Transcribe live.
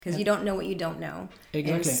because you don't know what you don't know.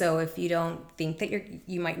 Exactly. And so if you don't think that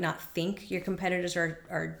you might not think your competitors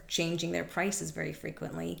are changing their prices very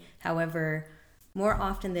frequently. However, more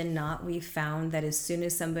often than not, we've found that as soon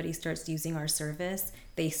as somebody starts using our service,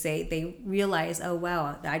 they realize, oh,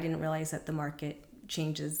 wow, I didn't realize that the market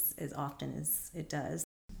changes as often as it does.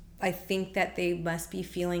 I think that they must be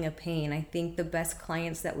feeling a pain. I think the best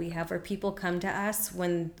clients that we have are people come to us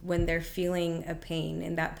when they're feeling a pain,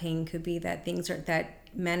 and that pain could be that that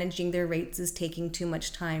managing their rates is taking too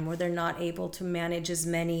much time, or they're not able to manage as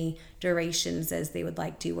many durations as they would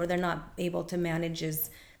like to, or they're not able to manage as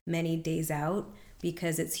many days out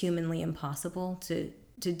because it's humanly impossible to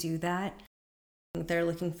do that. They're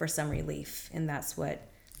looking for some relief, and that's what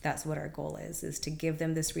our goal is to give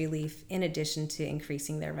them this relief in addition to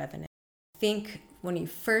increasing their revenue. I think when you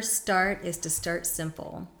first start is to start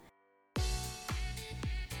simple.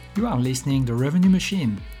 You are listening to Revenue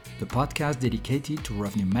Machine, the podcast dedicated to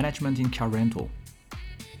revenue management in car rental.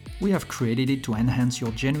 We have created it to enhance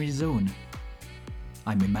your January zone.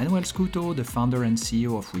 I'm Emmanuel Scuto, the founder and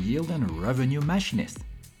CEO of WeYield and a revenue machinist.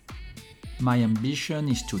 My ambition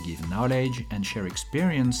is to give knowledge and share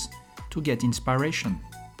experience to get inspiration.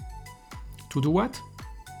 To do what?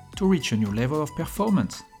 To reach a new level of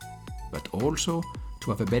performance, but also to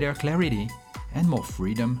have a better clarity and more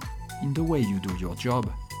freedom in the way you do your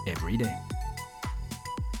job every day.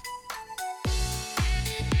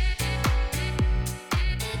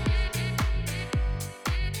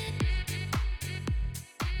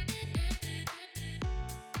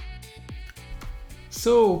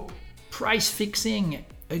 So, price fixing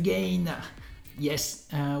again. Yes,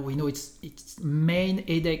 we know it's main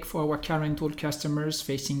headache for our car rental customers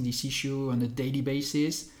facing this issue on a daily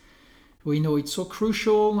basis. We know it's so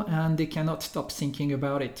crucial and they cannot stop thinking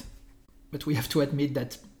about it. But we have to admit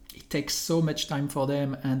that it takes so much time for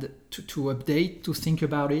them and to update, to think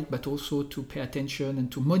about it, but also to pay attention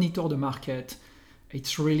and to monitor the market.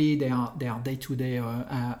 It's really their day-to-day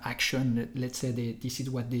action. Let's say this is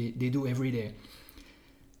what they do every day.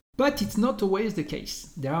 But it's not always the case.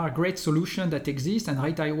 There are great solutions that exist, and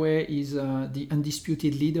Ratehighway is the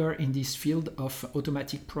undisputed leader in this field of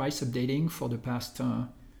automatic price updating for the past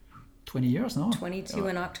 20 years now. 22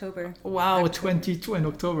 in October. Wow, 22 in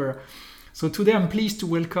October. So today I'm pleased to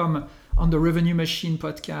welcome on the Revenue Machine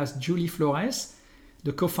podcast Julie Flores,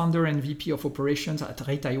 the co-founder and VP of Operations at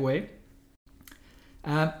Ratehighway.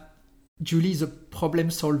 Julie is a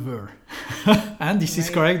problem solver. And this is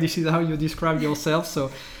correct. This is how you describe yourself.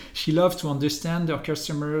 So she loves to understand their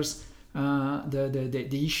customers,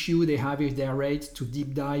 the issue they have with their rates, to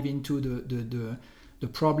deep dive into the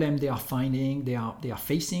problem they are facing,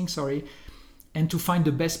 and to find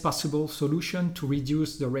the best possible solution to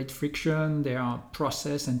reduce the rate friction, their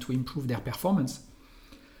process, and to improve their performance.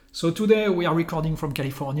 So today we are recording from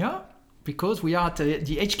California because we are at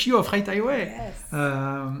the HQ of Ratehighway. Yes.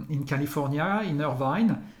 In California, in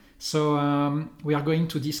Irvine. So we are going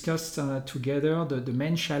to discuss together the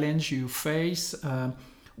main challenge you face,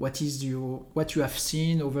 what you have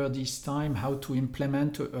seen over this time, how to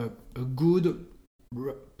implement a good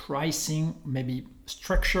pricing, maybe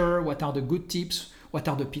structure, what are the good tips, what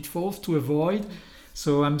are the pitfalls to avoid.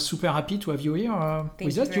 So I'm super happy to have you here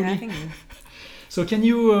with us, Julie. Thank you for having me. So can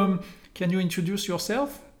you introduce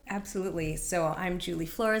yourself? Absolutely. So I'm Julie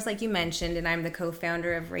Flores, like you mentioned, and I'm the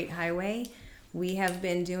co-founder of Ratehighway. We have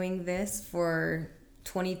been doing this for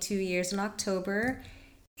 22 years in October,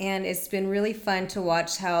 and it's been really fun to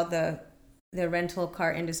watch how the rental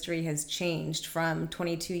car industry has changed from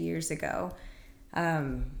 22 years ago.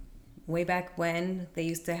 Way back when, they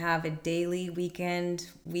used to have a daily, weekend,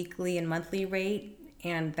 weekly, and monthly rate,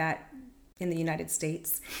 and that in the United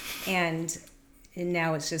States. And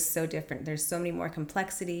now it's just so different. There's so many more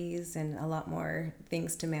complexities and a lot more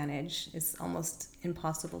things to manage. It's almost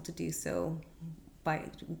impossible to do so.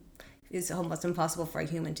 It's almost impossible for a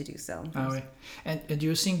human to do so. Right. And do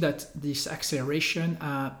you think that this acceleration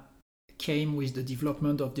came with the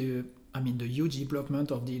development of the huge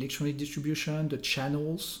development of the electronic distribution, the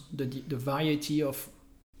channels, the variety of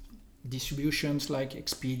distributions like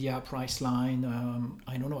Expedia, Priceline?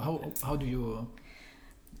 I don't know. How do you?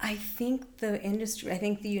 I think the industry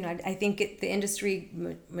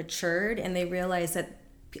matured, and they realized that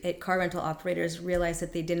car rental operators realized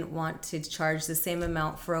that they didn't want to charge the same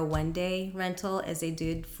amount for a 1-day rental as they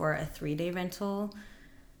did for a 3-day rental.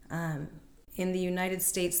 In the United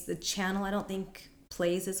States, the channel I don't think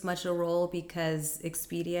plays as much a role because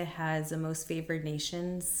Expedia has a most favored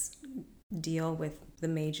nations deal with the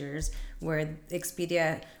majors, where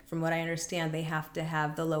Expedia, from what I understand, they have to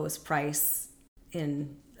have the lowest price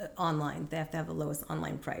in online. They have to have the lowest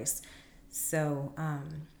online price. So,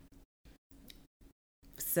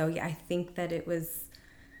 so yeah, I think that it was,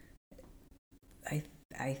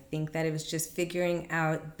 I think that it was just figuring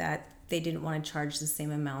out that they didn't want to charge the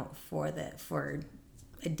same amount for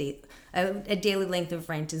a day, a daily length of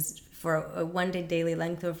rent is for a 1 day daily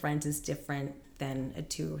length of rent is different than a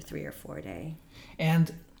 2 or 3 or 4 day.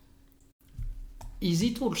 And is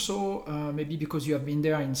it also maybe because you have been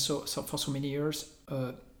there for so many years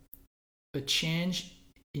a change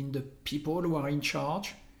in the people who are in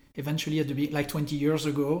charge? Eventually, at the like 20 years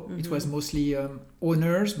ago, it was mostly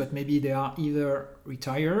owners, but maybe they are either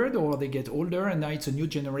retired or they get older, and now it's a new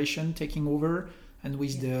generation taking over. And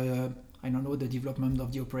with the I don't know the development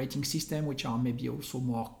of the operating system, which are maybe also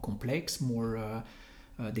more complex, more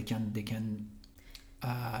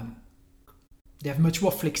they have much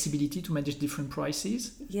more flexibility to manage different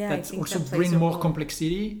prices. Yeah, that also bring more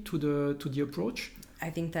complexity to the approach. I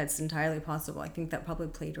think that's entirely possible. I think that probably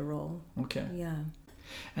played a role. Okay. Yeah.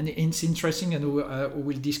 And it's interesting, and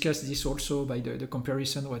we'll discuss this also by the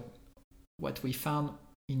comparison what we found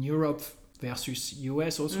in Europe versus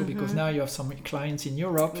US also, because now you have some clients in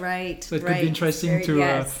Europe, right? So it could be interesting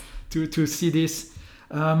to see this.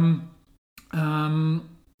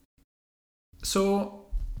 So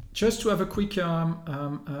just to have a quick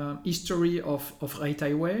history of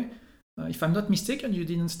Ratehighway. If I'm not mistaken, you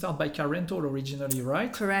didn't start by car rental originally,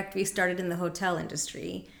 right? Correct. We started in the hotel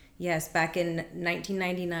industry. Yes, back in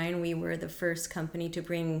 1999, we were the first company to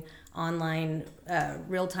bring online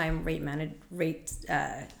real-time rate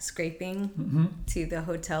scraping to the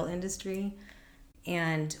hotel industry,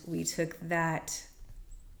 and we took that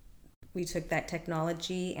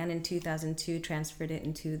technology, and in 2002 transferred it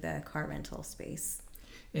into the car rental space.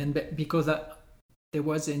 And because there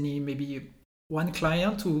was maybe one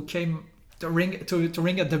client who came to ring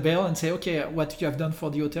at the bell and say, okay, what you have done for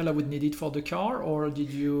the hotel, I would need it for the car, or did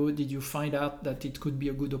you find out that it could be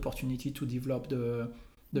a good opportunity to develop the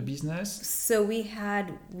business? So we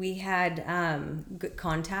had good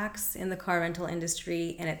contacts in the car rental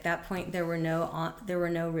industry, and at that point there were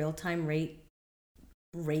no real-time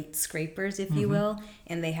rate scrapers, if you will,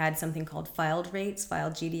 and they had something called filed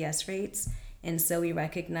GDS rates, and so we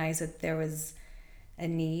recognized that there was a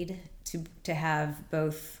need to have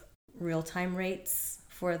both real-time rates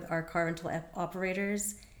for our car rental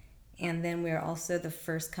operators, and then we're also the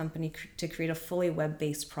first company to create a fully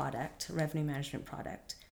web-based product, revenue management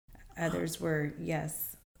product. Others were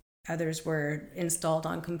installed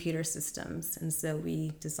on computer systems, and so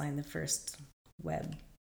we designed the first web.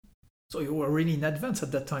 So you were really in advance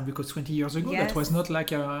at that time, because 20 years ago, that was not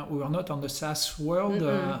like we were not on the SaaS world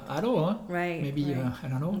at all. Huh? Right. Maybe right. I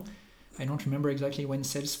don't know. I don't remember exactly when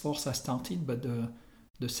Salesforce has started, but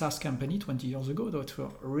the SaaS company 20 years ago, that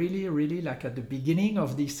were really, really like at the beginning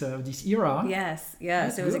of this era. Yes,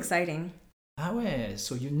 it was exciting. Ouais,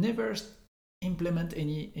 so you never implement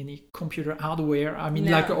any computer hardware,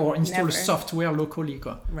 or install never. Software locally.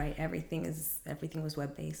 Right, everything was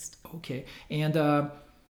web-based. Okay, and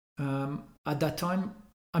at that time,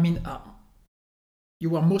 you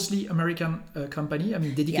were mostly American company,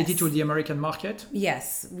 dedicated to the American market?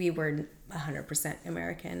 Yes, we were 100%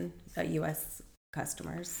 American, US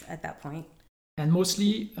customers at that point. And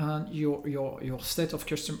mostly your set of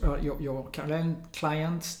your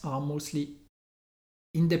clients are mostly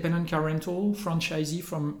independent car rental, franchisee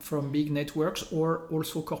from big networks, or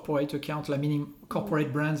also corporate account, meaning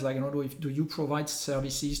corporate brands, like, I don't know, do you provide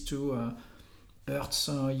services to Hertz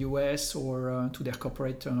US or to their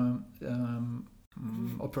corporate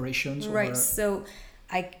operations? Right. So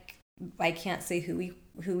I can't say who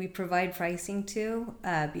we provide pricing to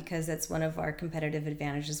because that's one of our competitive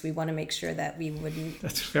advantages. We want to make sure that we wouldn't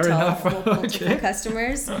tell multiple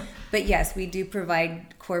customers. But yes, we do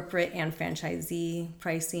provide corporate and franchisee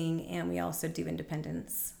pricing, and we also do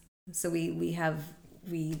independents. So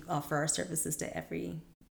we offer our services to every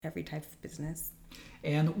type of business.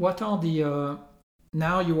 And what are the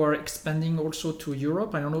now you are expanding also to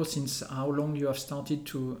Europe? I don't know since how long you have started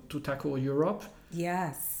to tackle Europe.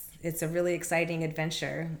 Yes, it's a really exciting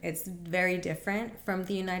adventure. It's very different from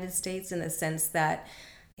the United States in the sense that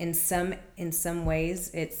in some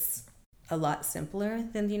ways it's a lot simpler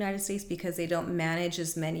than the United States because they don't manage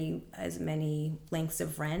as many lengths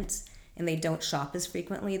of rent, and they don't shop as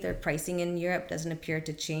frequently. Their pricing in Europe doesn't appear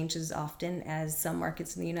to change as often as some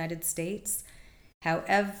markets in the United States.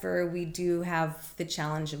 However, we do have the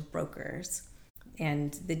challenge of brokers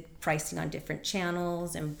and the pricing on different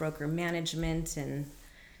channels and broker management and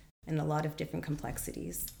a lot of different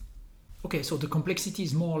complexities. Okay, so the complexity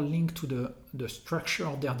is more linked to the structure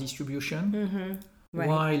of their distribution. Mm-hmm. Right.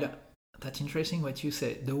 While that's interesting what you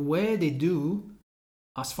said. The way they do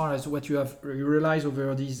as far as what you have realized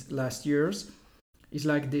over these last years, is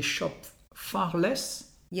like they shop far less.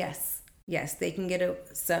 Yes, they can get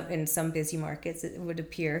in some busy markets. It would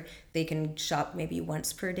appear they can shop maybe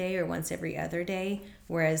once per day or once every other day,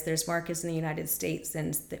 whereas there's markets in the United States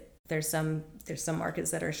and there's some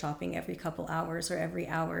markets that are shopping every couple hours or every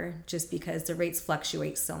hour, just because the rates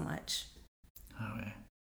fluctuate so much. Okay.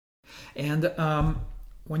 And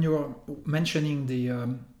when you were mentioning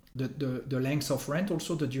the length of rent,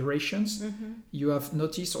 also the durations, you have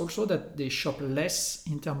noticed also that they shop less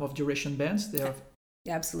in terms of duration bands. They have.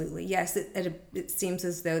 Absolutely, yes. It seems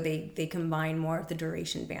as though they combine more of the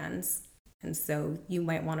duration bands, and so you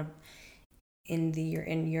might want to. In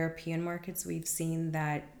European markets, we've seen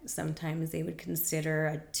that sometimes they would consider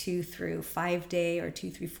a 2 through 5 day or 2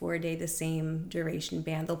 through 4 day the same duration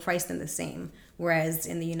band. They'll price them the same, whereas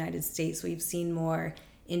in the United States, we've seen more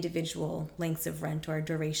individual lengths of rent or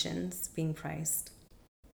durations being priced.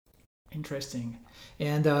 Interesting.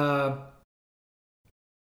 And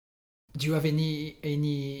do you have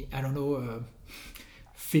any I don't know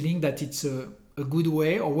feeling that it's a good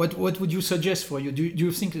way, or what would you suggest for you? Do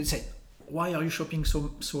you think, say, why are you shopping so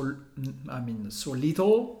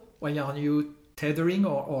little? Why are you tethering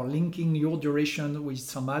or linking your duration with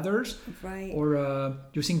some others? Right. Or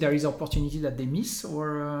do you think there is opportunity that they miss?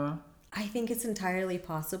 Or I think it's entirely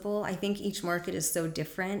possible. I think each market is so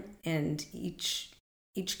different, and each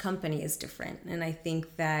company is different, and I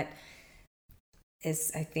think that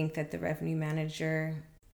the revenue manager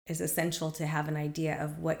is essential to have an idea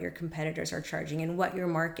of what your competitors are charging and what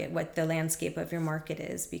the landscape of your market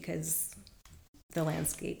is, because the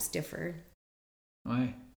landscapes differ.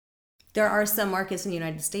 Right. There are some markets in the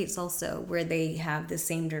United States also where they have the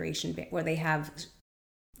same duration, where they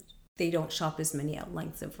don't shop as many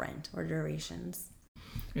lengths of rent or durations.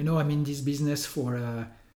 I'm in this business for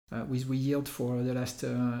with WeYield for the last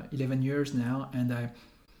 11 years now, and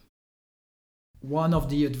one of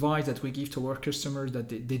the advice that we give to our customers that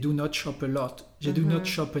they do not shop a lot, they do not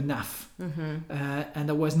shop enough. And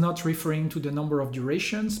I was not referring to the number of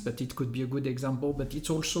durations, but it could be a good example. But it's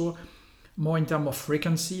also more in terms of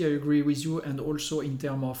frequency, I agree with you, and also in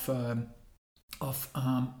terms of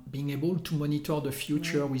being able to monitor the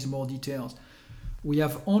future with more details. We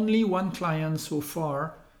have only one client so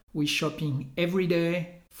far who is shopping every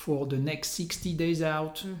day for the next 60 days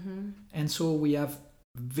out. And so we have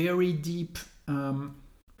very deep,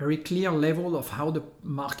 very clear level of how the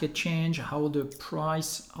market change, how the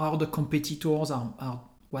price, how the competitors are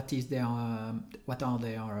what are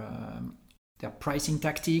their pricing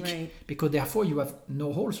tactic. Right. Because therefore you have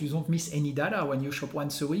no holes. You don't miss any data when you shop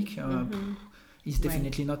once a week. It's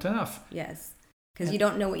definitely not enough. Yes. Because you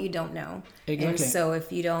don't know what you don't know. Exactly. And so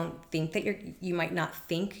if you don't think that you might not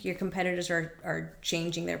think your competitors are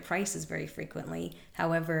changing their prices very frequently.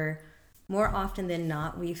 However, more often than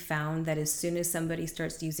not, we've found that as soon as somebody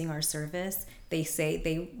starts using our service,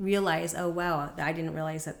 they realize, oh, wow, I didn't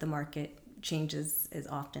realize that the market changes as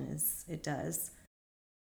often as it does.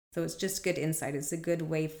 So it's just good insight. It's a good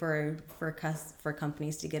way for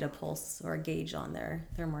companies to get a pulse or a gauge on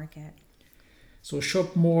their market. So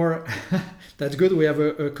shop more. That's good. We have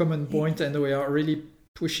a common point, and we are really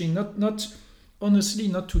pushing not honestly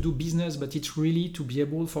not to do business, but it's really to be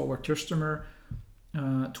able for our customer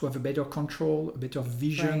to have a better control, a better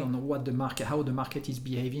vision on what the market, how the market is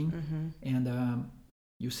behaving. And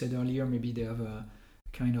you said earlier, maybe they have a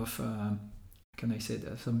kind of,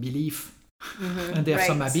 some belief, and they have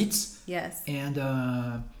some habits. Yes. And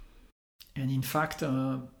in fact,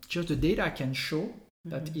 just the data can show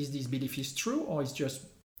that is this belief is true or it's just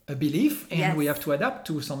a belief, and we have to adapt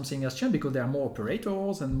to something else change because there are more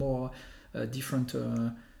operators and more different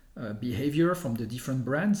behavior from the different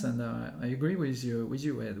brands. And I agree with you.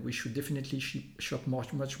 We should definitely shop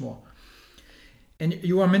much more. And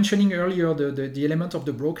you were mentioning earlier the element of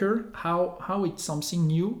the broker, how it's something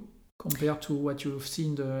new compared to what you've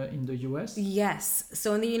seen in the US? Yes.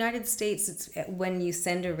 So in the United States, it's when you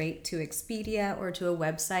send a rate to Expedia or to a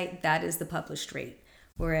website, that is the published rate.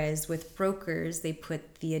 Whereas with brokers, they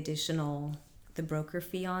put the broker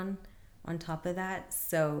fee on top of that.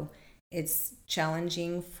 So it's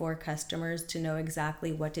challenging for customers to know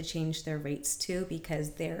exactly what to change their rates to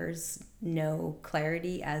because there's no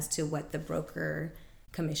clarity as to what the broker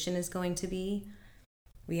commission is going to be.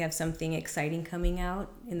 We have something exciting coming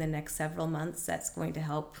out in the next several months that's going to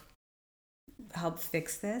help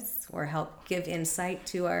fix this or help give insight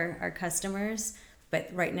to our customers. But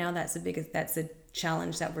right now, that's a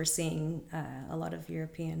challenge that we're seeing a lot of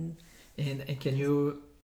European. And can you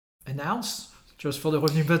announce Just for the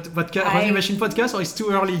Revenue Machine podcast, or it's too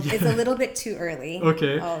early? It's a little bit too early.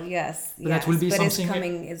 Okay. Oh, yes. But that will be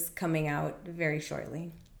something... It's coming out very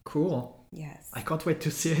shortly. Cool. Yes. I can't wait to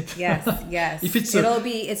see it. Yes, yes.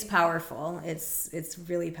 It's powerful. It's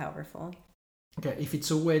really powerful. Okay, if it's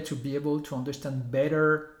a way to be able to understand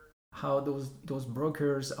better how those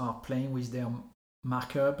brokers are playing with their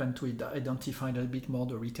markup and to identify a little bit more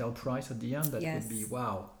the retail price at the end, that would be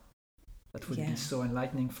wow. That would be so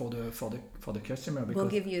enlightening for the customer. We'll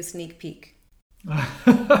give you a sneak peek.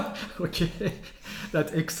 Okay,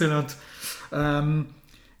 that's excellent.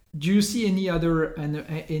 Do you see any other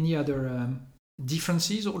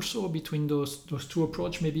differences also between those two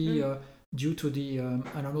approaches? Maybe due to the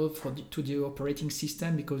to the operating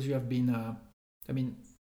system, because you have been.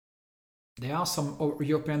 There are some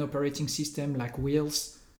European operating system like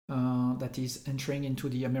Wheels that is entering into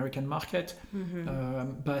the American market,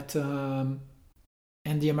 and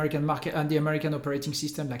the American market and the American operating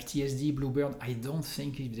system like TSD, Bluebird, I don't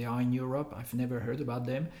think if they are in Europe. I've never heard about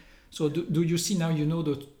them. So do you see now,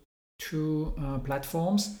 the two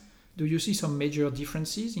platforms? Do you see some major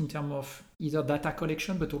differences in terms of either data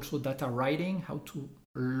collection but also data writing, how to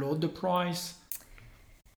load the price?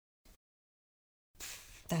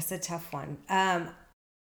 That's a tough one.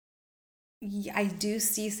 I do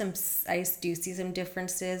see some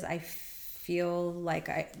differences. I feel like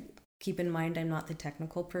keep in mind I'm not the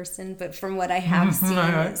technical person, but from what I have seen,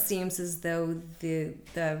 it seems as though the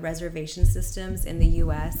reservation systems in the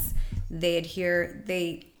US,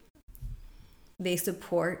 they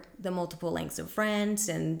support the multiple lengths of rent,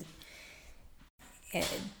 and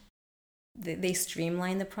they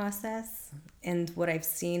streamline the process. And what I've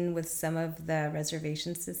seen with some of the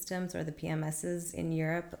reservation systems or the PMSs in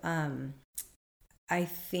Europe, I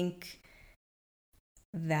think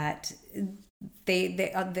that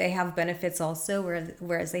they have benefits also,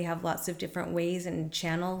 whereas they have lots of different ways and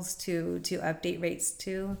channels to update rates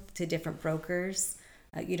to different brokers.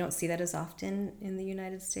 You don't see that as often in the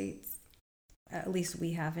United States. At least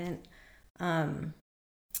we haven't.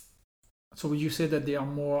 So would you say that they are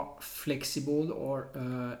more flexible or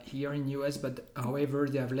here in US, but however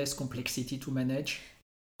they have less complexity to manage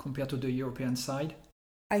compared to the European side?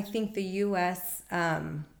 I think the US,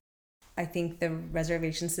 I think the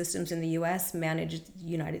reservation systems in the US manage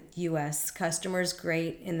US customers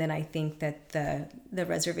great, and then I think that the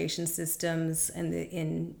reservation systems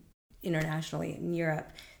in internationally in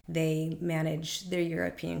Europe, they manage their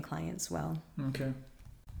European clients well. Okay.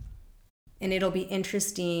 And it'll be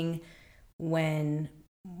interesting when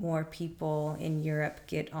more people in Europe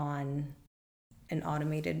get on an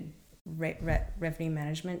automated revenue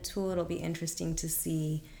management tool. It'll be interesting to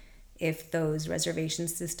see if those reservation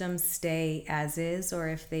systems stay as is or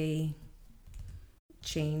if they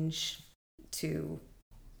change to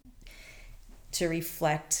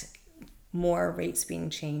reflect more rates being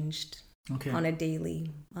changed on a daily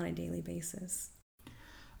basis.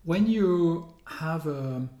 When you have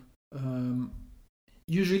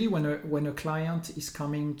usually when a client is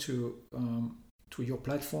coming to your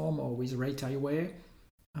platform or with Ratehighway,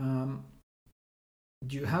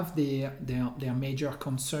 do you have their major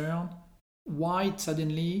concern? Why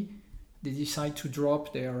suddenly they decide to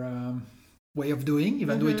drop their way of doing,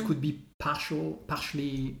 even though it could be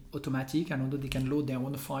partially automatic, and although they can load their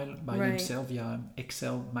own file by themselves via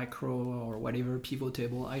Excel, Macro, or whatever, pivot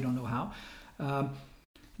table, I don't know how.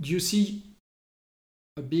 Do you see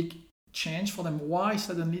a big change for them? Why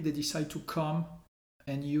suddenly they decide to come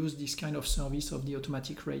and use this kind of service of the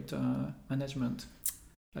automatic rate management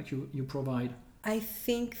like you provide? I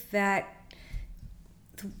think that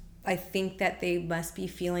they must be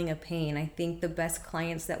feeling a pain. I think the best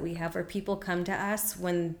clients that we have are people come to us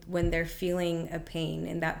when they're feeling a pain,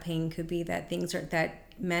 and that pain could be that that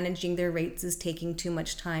managing their rates is taking too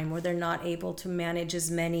much time, or they're not able to manage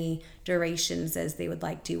as many durations as they would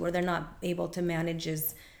like to, or they're not able to manage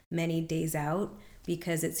as many days out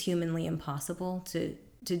because it's humanly impossible to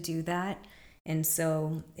do that. And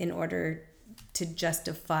so in order to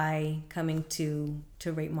justify coming to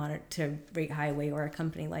Ratehighway or a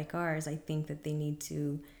company like ours, I think that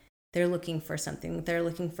they're looking for something. They're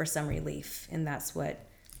looking for some relief, and that's what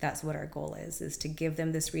our goal is to give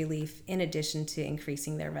them this relief in addition to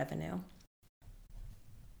increasing their revenue.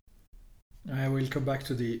 I will come back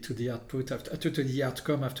to the output to the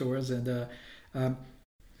outcome afterwards. And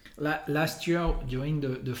last year during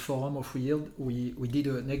the forum of Yield, we did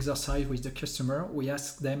an exercise with the customer. We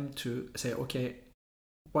asked them to say, okay,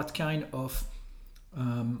 what kind of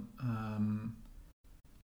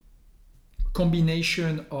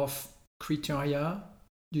combination of criteria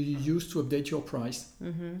do you use to update your price?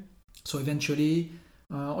 So eventually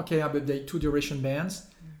Okay, I update 2 duration bands.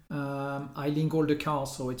 I link all the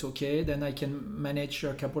cars, so it's okay. Then I can manage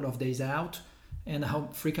a couple of days out, and how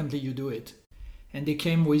frequently you do it. And they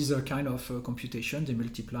came with a kind of computation. They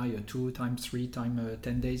multiply 2 times 3 times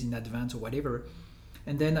 10 days in advance or whatever.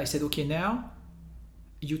 And then I said, okay, now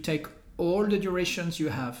you take all the durations you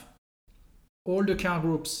have, all the car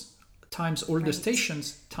groups, times all the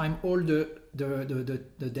stations, time all the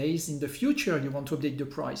days in the future you want to update the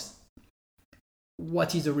price.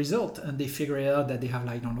 What is the result? And they figure out that they have,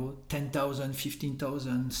 like, I don't know, 10,000,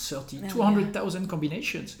 15,000, 30, 200,000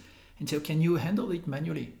 combinations. And so, can you handle it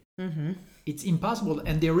manually? Mm-hmm. It's impossible.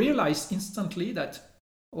 And they realize instantly that,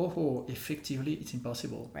 effectively, it's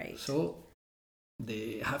impossible. Right. So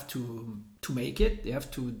they have to make it. They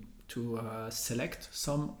have to select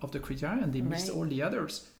some of the criteria, and they miss all the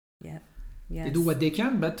others. Yeah. Yes. They do what they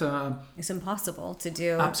can, but it's impossible to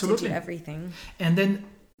do everything. And then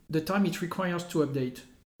the time it requires to update.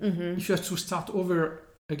 Mm-hmm. If you have to start over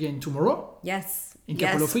again tomorrow, in a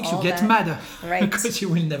couple of weeks, you get mad, because you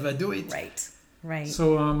will never do it. Right.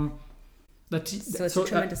 So it's a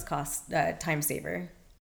tremendous cost, time saver.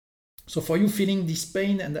 So for you feeling this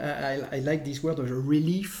pain, and I like this word, a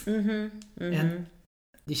relief, and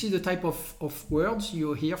this is the type of words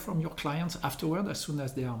you hear from your clients afterward, as soon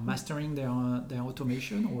as they are mastering their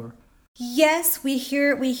automation, or? Yes, we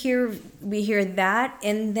hear that,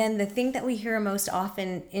 and then the thing that we hear most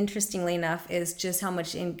often, interestingly enough, is just how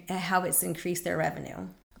it's increased their revenue.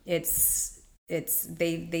 They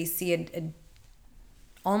see a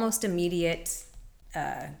almost immediate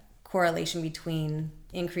correlation between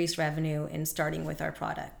increased revenue and starting with our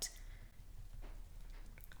product.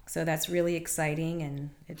 So that's really exciting, and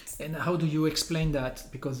it's. And how do you explain that?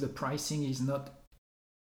 Because the pricing is not.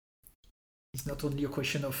 It's not only a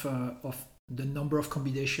question of the number of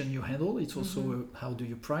combination you handle. It's also how do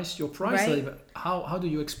you price your price. Right. How do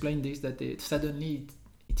you explain this, that suddenly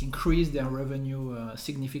it increased their revenue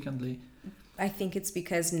significantly? I think it's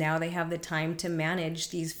because now they have the time to manage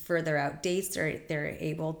these further out dates. They're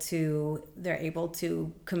able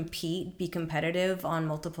to compete, be competitive on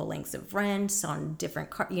multiple lengths of rents, on different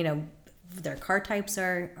car. Their car types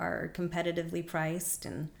are competitively priced,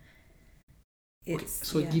 and it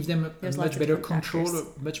gives them a much better control, a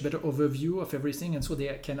much better overview of everything, and so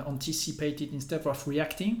they can anticipate it instead of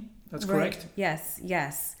reacting. That's correct?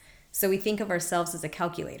 Yes. So we think of ourselves as a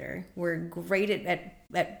calculator. We're great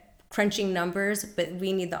at crunching numbers, but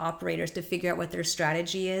we need the operators to figure out what their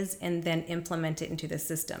strategy is and then implement it into the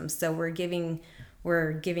system. So we're giving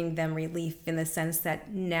them relief in the sense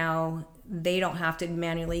that now they don't have to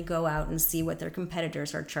manually go out and see what their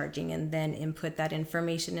competitors are charging and then input that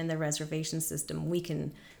information in the reservation system. We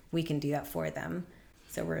can do that for them.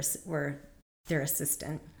 So we're their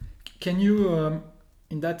assistant. Can you,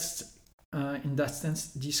 in that sense,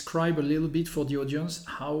 describe a little bit for the audience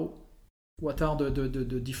what are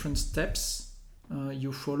the different steps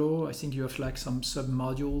you follow? I think you have like some sub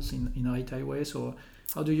modules in Ratehighway. So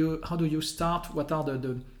how do you start? What are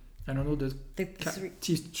the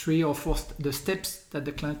 3 or 4 the steps that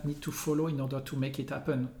the client need to follow in order to make it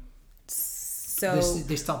happen? So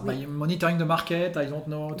they start by monitoring the market. I don't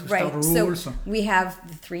know, to start rules. So we have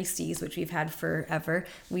the 3 C's, which we've had forever.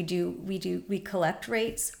 We collect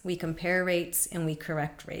rates, we compare rates, and we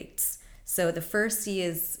correct rates. So the first C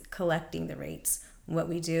is collecting the rates. What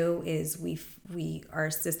we do is our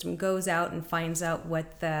system goes out and finds out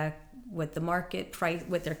what the market price,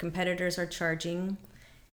 what their competitors are charging,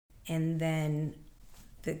 and then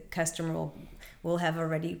the customer will have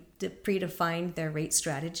already predefined their rate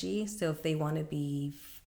strategy. So if they want to be,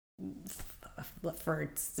 for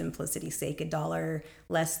simplicity's sake, $1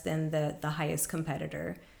 less than the highest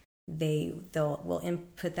competitor, we'll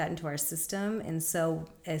input that into our system. And so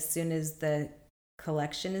as soon as the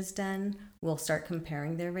collection is done, we'll start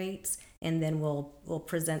comparing their rates, and then we'll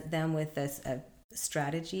present them with a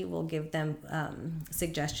strategy. We'll give them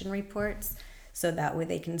suggestion reports, so that way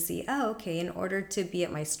they can see, in order to be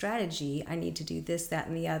at my strategy, I need to do this, that,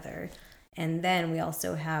 and the other. And then we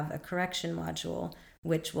also have a correction module,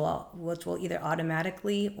 which will either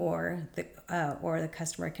automatically or the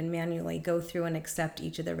customer can manually go through and accept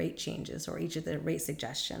each of the rate changes or each of the rate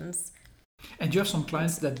suggestions. And you have some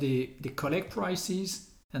clients that they collect prices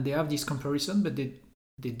and they have this comparison, but they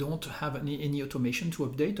don't have any automation to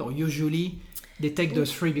update, or usually they take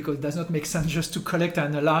those free because it does not make sense just to collect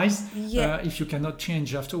and analyze if you cannot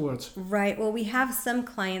change afterwards. Right. Well, we have some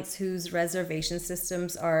clients whose reservation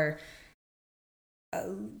systems are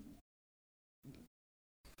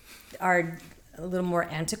a little more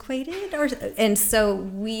antiquated, and so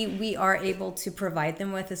we are able to provide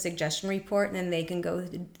them with a suggestion report, and then they can go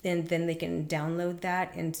and then they can download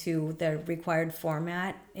that into the required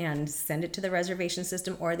format and send it to the reservation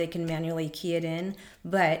system, or they can manually key it in.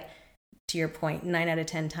 But to your point, 9 out of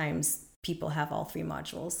 10 times people have all 3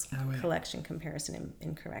 modules: collection, comparison,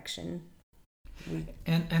 and correction.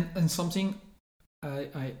 And something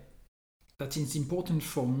that is important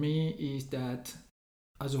for me is that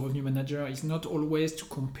as a revenue manager is not always to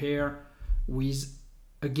compare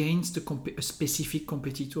against a specific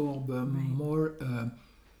competitor, but more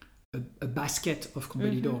a basket of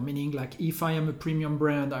competitor. Meaning, like, if I am a premium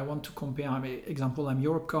brand, I want to compare. Example, I'm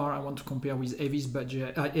Europcar. I want to compare with Avis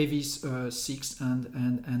budget, Avis 6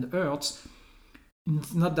 and Hertz.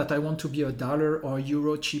 It's not that I want to be $1 or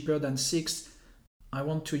euro cheaper than 6. I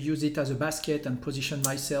want to use it as a basket and position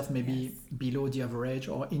myself maybe below the average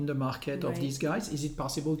or in the market of these guys. Is it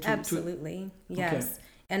possible to? Absolutely, yes. Okay.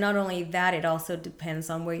 And not only that, it also depends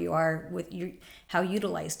on where you are with how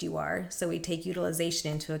utilized you are. So we take utilization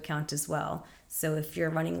into account as well. So if you're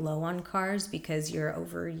running low on cars because you're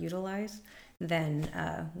overutilized, then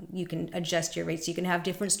you can adjust your rates. You can have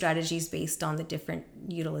different strategies based on the different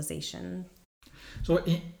utilization. So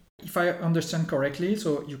if I understand correctly,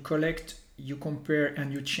 so you collect, you compare,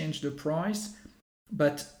 and you change the price,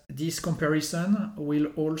 but this comparison will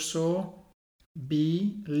also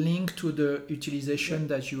be linked to the utilization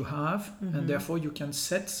that you have, and therefore you can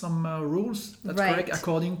set some rules. That's correct,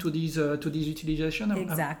 according to these utilization.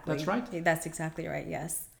 Exactly. That's right. That's exactly right.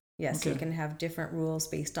 Yes. Okay. You can have different rules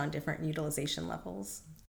based on different utilization levels.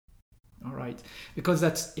 All right, because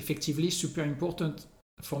that's effectively super important.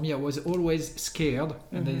 For me, I was always scared,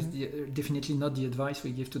 and that is definitely not the advice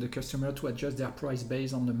we give to the customer, to adjust their price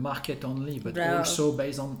based on the market only, but also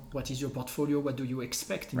based on what is your portfolio, what do you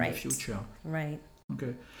expect in the future. Right.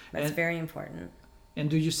 Okay. That's very important.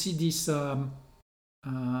 And do you see this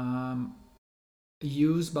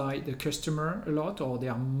used by the customer a lot, or they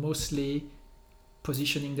are mostly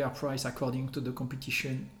positioning their price according to the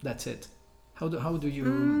competition? That's it. How do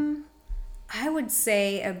you? I would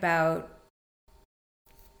say about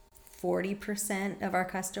 40% of our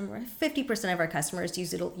customers, 50% of our customers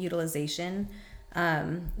use utilization.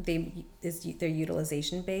 They're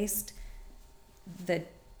utilization based. The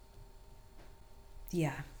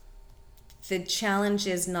challenge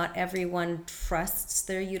is not everyone trusts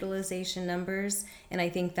their utilization numbers, and I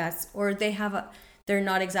think they're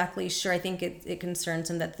not exactly sure. I think it concerns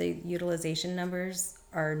them that the utilization numbers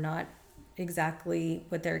are not exactly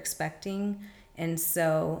what they're expecting, and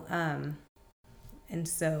so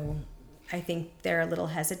I think they're a little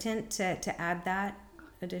hesitant to add that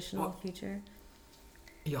additional feature.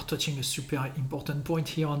 You're touching a super important point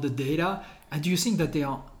here on the data. And do you think that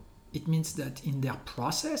it means that in their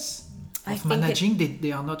process of managing, they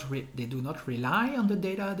do not rely on the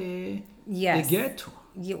data they get?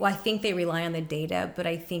 Well, I think they rely on the data, but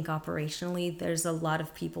I think operationally there's a lot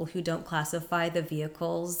of people who don't classify the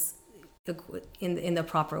vehicles in the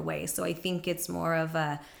proper way. So I think it's more of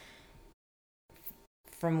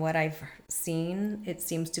from what I've seen, it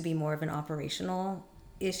seems to be more of an operational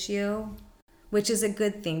issue, which is a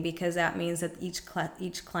good thing, because that means that each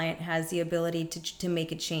client has the ability to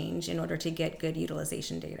make a change in order to get good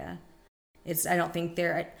utilization data. I don't think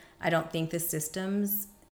the systems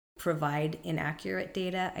provide inaccurate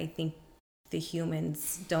data. I think the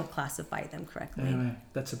humans don't classify them correctly. Anyway,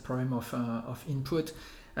 that's a problem of input,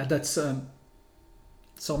 and that's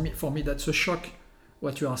for me that's a shock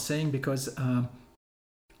what you are saying, because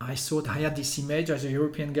I thought I had this image as a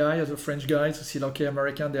European guy, as a French guy, to see, okay,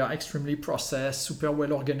 American, they are extremely processed, super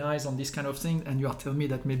well organized on this kind of thing, and you are telling me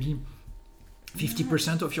that maybe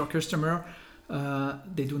 50% of your customer,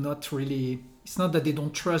 they do not really. It's not that they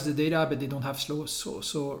don't trust the data, but they don't have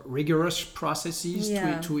so rigorous processes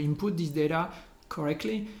to input this data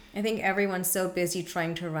correctly. I think everyone's so busy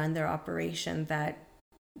trying to run their operation that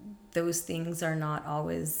those things are not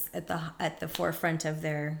always at the forefront of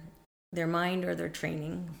their mind or their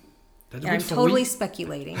training. I'm totally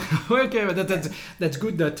speculating. Okay, but that's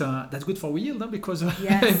good. That's good for Wheel, no? Because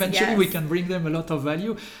eventually we can bring them a lot of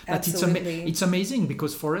value. But it's amazing,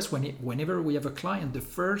 because for us, whenever we have a client, the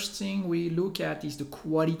first thing we look at is the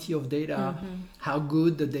quality of data, how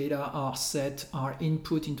good the data are set, are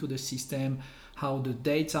input into the system, how the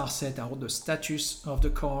dates are set, how the status of the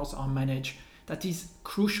cars are managed. That is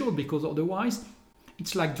crucial, because otherwise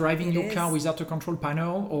it's like driving your car without a control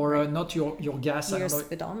panel, or not your gas, your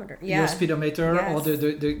speedometer, your speedometer, or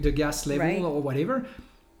the gas level, or whatever.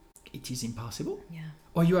 It is impossible. Yeah.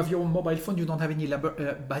 Or you have your mobile phone, you don't have any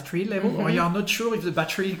battery level, or you are not sure if the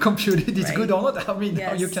battery computed is good or not. I mean,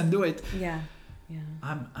 how you can do it. Yeah.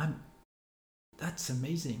 I'm that's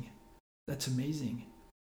amazing. That's amazing.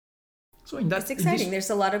 So in that, it's exciting. There's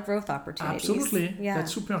a lot of growth opportunities. Absolutely,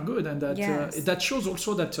 that's super good, and that shows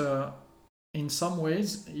also that in some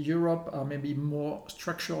ways Europe are maybe more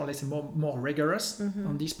structural, let's say more rigorous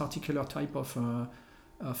on this particular type of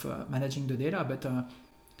managing the data. But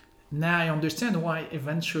now I understand why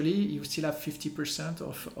eventually you still have 50%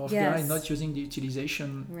 of guys not using the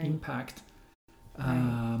utilization impact.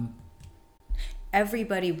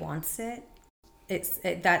 Everybody wants it.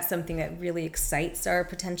 That's something that really excites our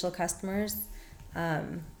potential customers,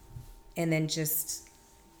 and then just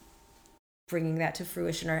bringing that to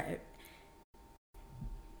fruition or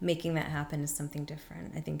making that happen is something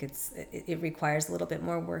different. I think it requires a little bit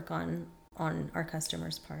more work on our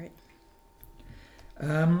customers' part.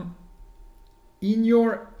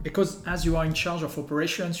 Because as you are in charge of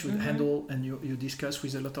operations, you handle and you discuss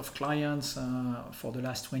with a lot of clients for the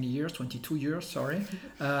last 22 years, sorry.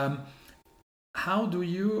 How do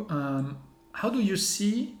you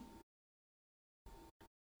see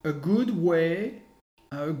a good way,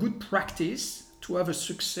 a good practice to have a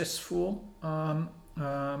successful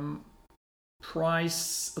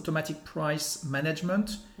automatic price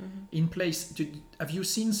management in place? Have you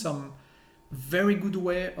seen some very good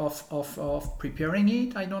way of preparing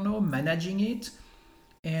it? I don't know, managing it.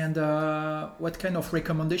 And what kind of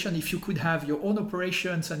recommendation, if you could have your own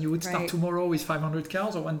operations and you would start tomorrow with 500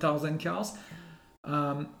 cars or 1,000 cars,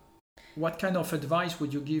 what kind of advice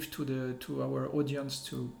would you give to our audience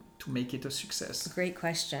to make it a success? Great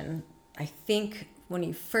question. I think when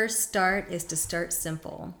you first start is to start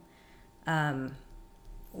simple.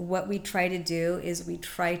 What we try to do is we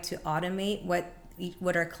try to automate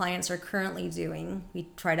what our clients are currently doing. We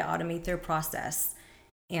try to automate their process,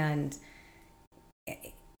 and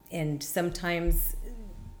sometimes,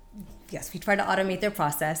 yes, we try to automate their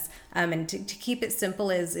process, and to keep it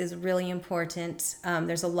simple is really important.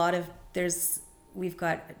 We've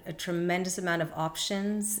got a tremendous amount of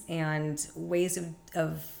options and ways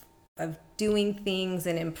of doing things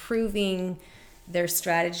and improving their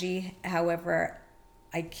strategy. However,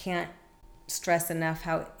 I can't stress enough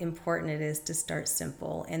how important it is to start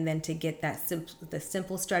simple, and then to get the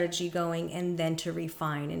simple strategy going, and then to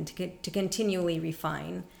refine and to continually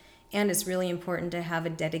refine. And it's really important to have a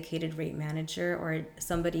dedicated rate manager or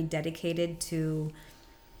somebody dedicated to,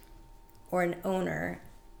 or an owner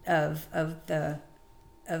of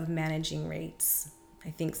managing rates. I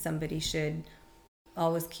think somebody should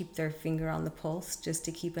always keep their finger on the pulse, just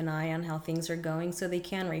to keep an eye on how things are going, so they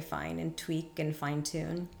can refine and tweak and fine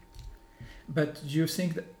tune. But do you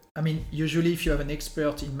think that, usually if you have an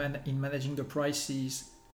expert in managing the prices,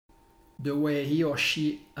 the way he or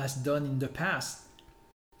she has done in the past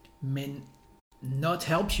may not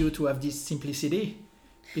help you to have this simplicity,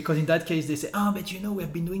 because in that case they say, but we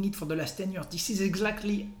have been doing it for the last 10 years. This is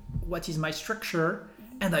exactly what is my structure,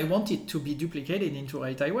 and I want it to be duplicated into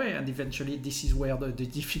Ratehighway, and eventually this is where the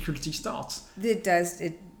difficulty starts. It does.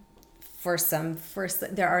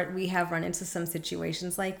 We have run into some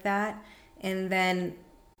situations like that, and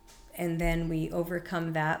then we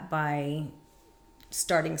overcome that by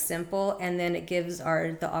starting simple, and then it gives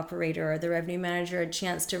the operator or the revenue manager a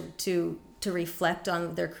chance to reflect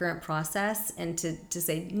on their current process and to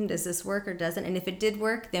say, does this work or doesn't? And if it did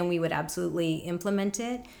work, then we would absolutely implement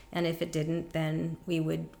it, and if it didn't, then we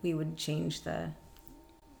would change the.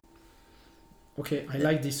 Okay, I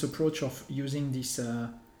like this approach of using this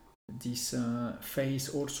phase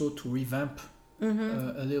also to revamp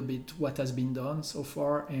a little bit what has been done so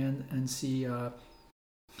far, and see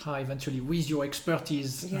how eventually, with your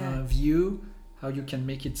expertise view, how you can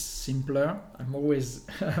make it simpler. I'm always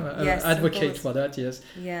advocate for that. Yes.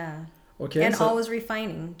 Yeah. Okay. And always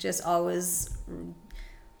refining, just always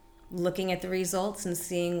looking at the results and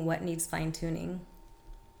seeing what needs fine tuning.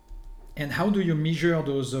 And how do you measure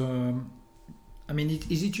those?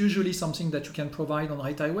 Is it usually something that you can provide on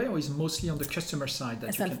Ratehighway, or is it mostly on the customer side?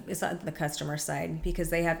 It's on the customer side, because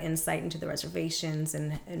they have insight into the reservations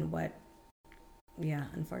and what. Yeah,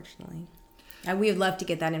 unfortunately. And we would love to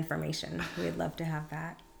get that information. We'd love to have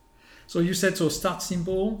that. So you said, start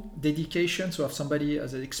simple, dedication, so have somebody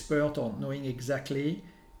as an expert on knowing exactly,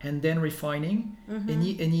 and then refining.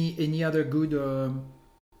 Any other good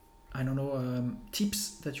tips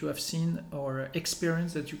that you have seen or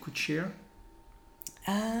experience that you could share?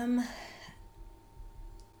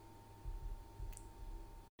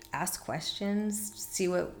 Ask questions, see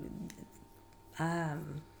what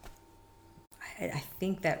I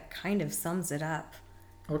think that kind of sums it up.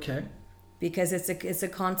 Okay. Because it's a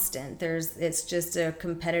constant.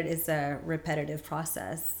 It's a repetitive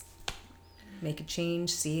process. make a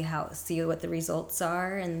change, see what the results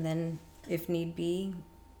are, and then if need be,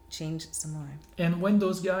 change it some more. And when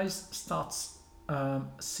those guys start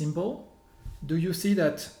simple, do you see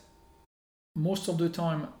that most of the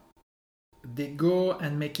time they go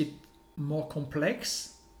and make it more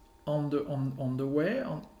complex on the way,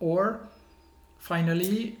 or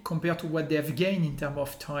finally, compared to what they've gained in terms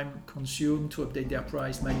of time consumed to update their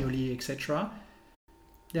price manually, etc.,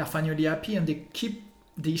 they are finally happy and they keep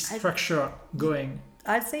this structure going?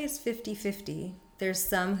 I'd say it's 50-50. There's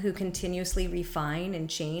some who continuously refine and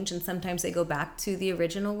change, and sometimes they go back to the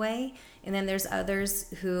original way. And then there's others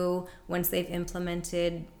who, once they've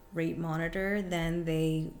implemented Rate Monitor,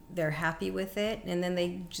 then they're happy with it, and then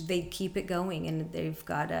they keep it going, and they've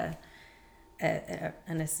got an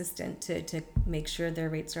assistant to make sure their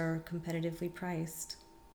rates are competitively priced.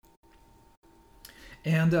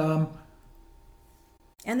 And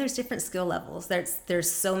there's different skill levels.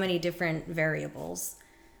 There's so many different variables.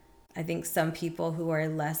 I think some people who are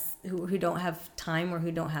who don't have time, or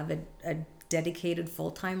who don't have a dedicated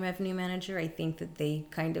full-time revenue manager, I think that they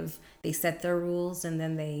set their rules and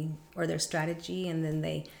then or their strategy, and then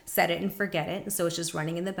they set it and forget it. So it's just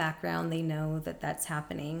running in the background. They know that that's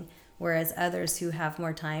happening. Whereas others who have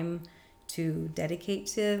more time to dedicate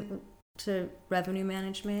to revenue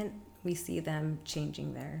management, we see them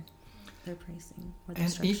changing their pricing or their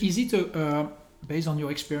structure. And is it based on your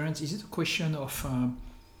experience, is it a question of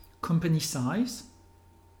company size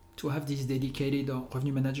to have this dedicated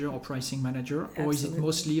revenue manager or pricing manager? Absolutely. Or is it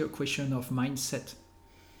mostly a question of mindset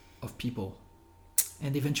of people?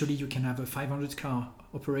 And eventually you can have a 500 car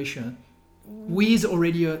operation with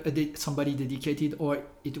already somebody dedicated, or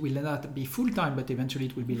it will not be full-time, but eventually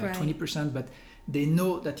it will be like 20%, but they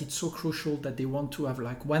know that it's so crucial that they want to have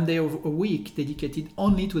like one day of a week dedicated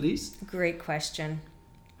only to this? Great question.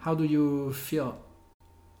 How do you feel?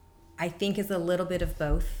 I think it's a little bit of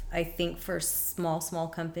both. I think for small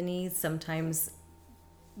companies, sometimes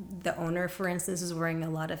the owner, for instance, is wearing a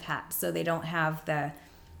lot of hats, so they don't have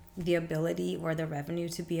the ability or the revenue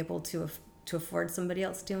to be able to afford somebody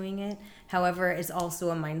else doing it. However, it's also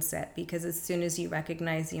a mindset, because as soon as you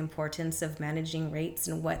recognize the importance of managing rates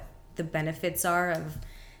and what the benefits are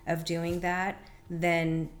of doing that,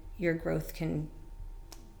 then your growth can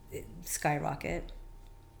skyrocket.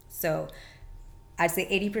 So I'd say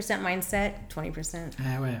 80% mindset, 20%.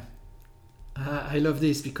 Well, I love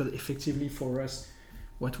this, because effectively for us,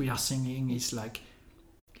 what we are seeing is like,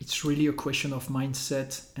 it's really a question of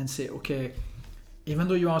mindset, and say, okay, even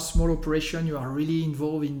though you are a small operation, you are really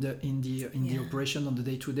involved in the operation on the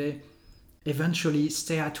day-to-day. Eventually,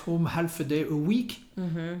 stay at home half a day a week.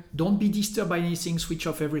 Mm-hmm. Don't be disturbed by anything. Switch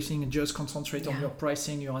off everything and just concentrate on your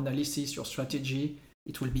pricing, your analysis, your strategy.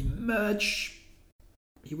 It will be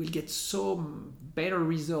you will get so better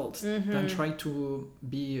results than try to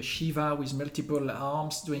be a Shiva with multiple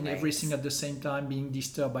arms, doing everything at the same time, being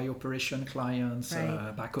disturbed by operation, clients,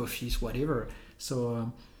 back office, whatever.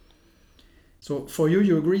 So for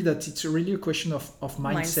you agree that it's really a question of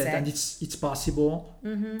mindset, and it's possible,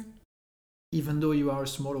 even though you are a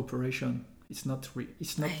small operation. It's not.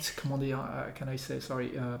 Can I say?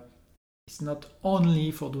 Sorry. It's not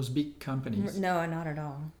only for those big companies. No, not at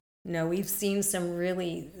all. No, we've seen some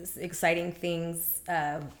really exciting things.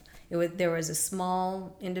 There was a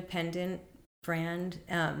small independent brand,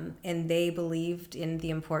 and they believed in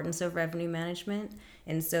the importance of revenue management,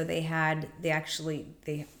 and so they hired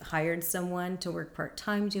someone to work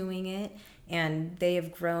part-time doing it, and they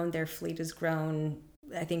have grown. Their fleet has grown.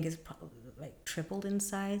 I think is probably like tripled in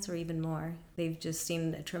size or even more. They've just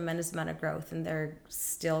seen a tremendous amount of growth, and they're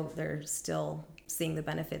still seeing the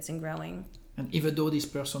benefits and growing. And even though this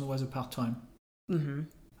person was a part-time. Mm-hmm.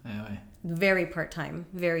 Very part-time.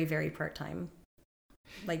 Very, very part-time.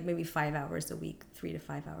 Like maybe 5 hours a week, 3 to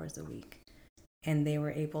 5 hours a week. And they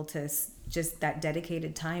were able to, just that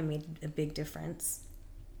dedicated time made a big difference.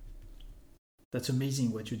 That's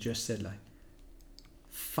amazing what you just said. Like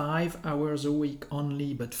 5 hours a week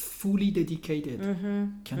only, but fully dedicated,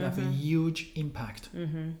 can have a huge impact.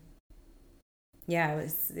 Mm-hmm. Yeah,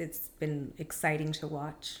 it's been exciting to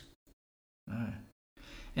watch.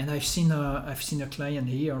 And I've seen a client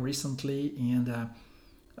here recently, and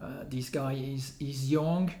this guy is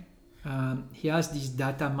young. He has this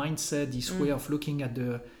data mindset, this way of looking at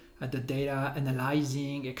the data,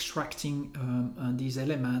 analyzing, extracting these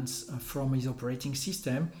elements from his operating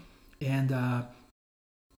system, and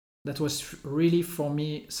that was really for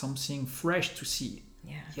me something fresh to see.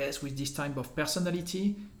 Yeah. yes, with this type of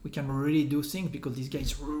personality, we can really do things because this guy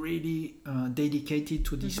is really dedicated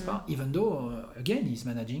to this part, even though, again, he's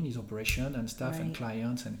managing his operation and stuff and Right.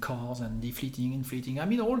 clients and cars and defleeting, infleeting. I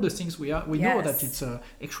mean, all the things we know Yes. that it's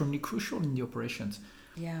extremely crucial in the operations.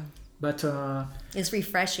 Yeah. But It's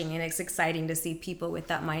refreshing and it's exciting to see people with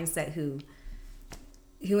that mindset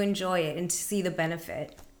who enjoy it and to see the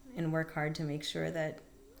benefit and work hard to make sure that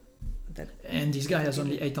and this guy has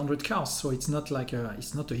only 800 cars, so it's not like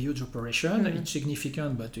it's not a huge operation. It's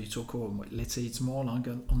significant, but it's okay. Let's say it's more like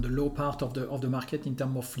on the low part of the market in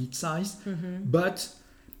terms of fleet size. But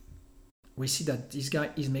we see that this guy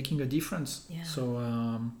is making a difference. Yeah. So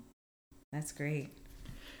that's great.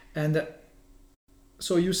 and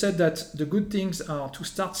so you said that the good things are to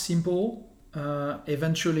start simple.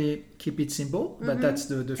 Eventually keep it simple, but that's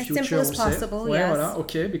the As future. simple as we'll possible, say. yes. Voilà,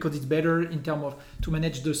 okay, because it's better in terms of to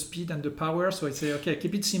manage the speed and the power. So I say, okay,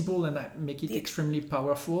 keep it simple and make it extremely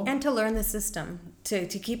powerful. And to learn the system, to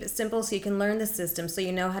keep it simple so you can learn the system, so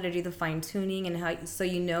you know how to do the fine tuning and so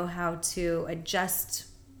you know how to adjust,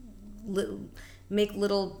 make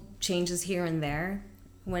little changes here and there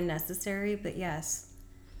when necessary. But yes,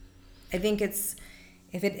 I think it's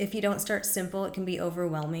if you don't start simple, it can be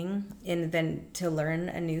overwhelming, and then to learn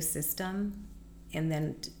a new system, and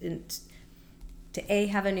then to A,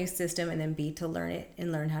 have a new system, and then B, to learn it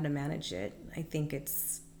and learn how to manage it. I think it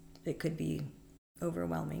could be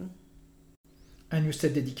overwhelming. And you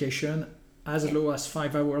said dedication as low as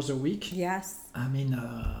 5 hours a week. Yes. I mean,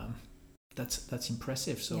 that's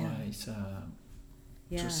impressive. So it's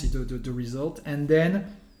Yeah. to see the result, and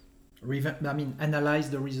then analyze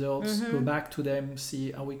the results, go back to them,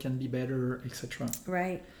 see how we can be better, etc.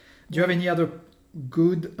 Right. Do you have any other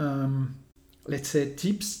good, let's say,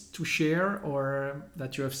 tips to share or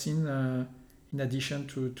that you have seen in addition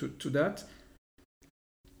to that?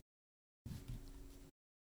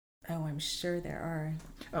 Oh, I'm sure there are.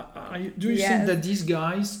 Do you think that these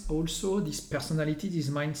guys also, this personality, this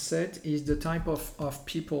mindset is the type of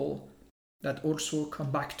people that also come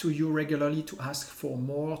back to you regularly to ask for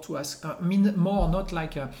more, more, not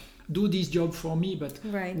like do this job for me, but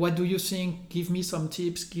what do you think? Give me some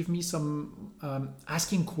tips, give me some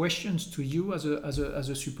asking questions to you as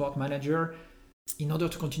a support manager in order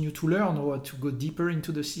to continue to learn or to go deeper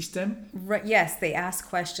into the system. Right. Yes, they ask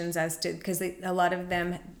questions as to, because a lot of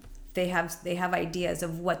them, they have ideas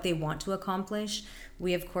of what they want to accomplish.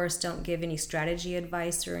 We of course don't give any strategy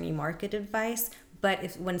advice or any market advice.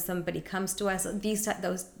 But when somebody comes to us,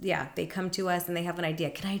 they come to us and they have an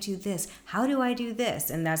idea. Can I do this? How do I do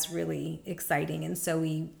this? And that's really exciting. And so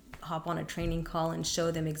we hop on a training call and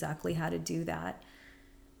show them exactly how to do that.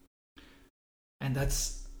 And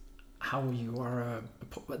that's how you are.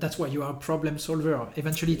 That's why you are a problem solver.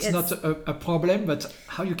 Eventually, it's not a problem, but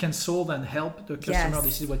how you can solve and help the customer. Yes.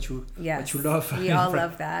 This is what you love. We all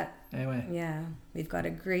love that. Anyway. Yeah, we've got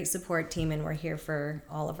a great support team, and we're here for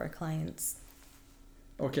all of our clients.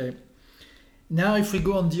 Okay. Now, if we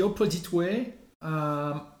go on the opposite way,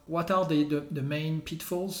 what are the main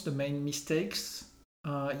pitfalls, the main mistakes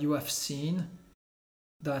you have seen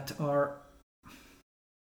that are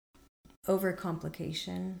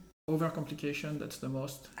overcomplication? Overcomplication, that's the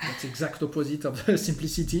exact opposite of the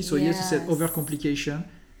simplicity. So yes, you said overcomplication.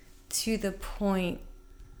 To the point,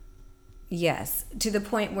 yes. To the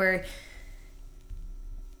point where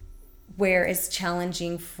it's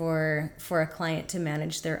challenging for a client to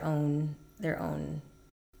manage their own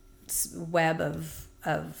web of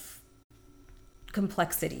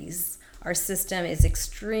complexities. Our system is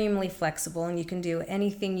extremely flexible and you can do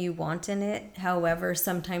anything you want in it. However,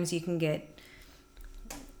 sometimes you can get,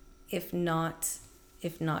 if not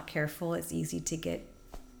careful, it's easy to get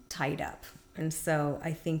tied up. And so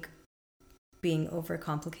I think being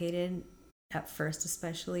overcomplicated at first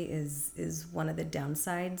especially is one of the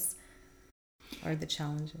downsides or the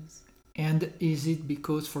challenges. And is it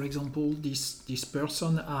because, for example, this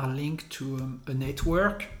person are linked to a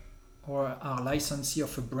network or are licensee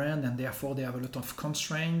of a brand and therefore they have a lot of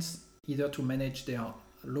constraints either to manage their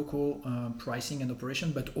local pricing and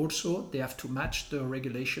operation, but also they have to match the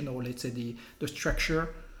regulation or let's say the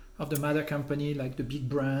structure of the mother company, like the big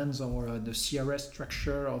brands or the CRS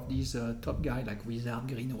structure of these top guys like Wizard,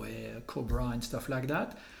 Greenway, Cobra and stuff like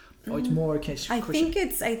that? Or it's more a case. I think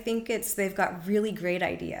it's they've got really great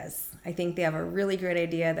ideas. I think they have a really great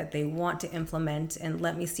idea that they want to implement and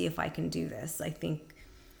let me see if I can do this. I think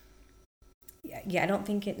I don't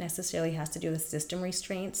think it necessarily has to do with system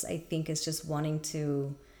restraints. I think it's just wanting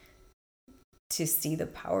to see the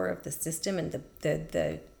power of the system and to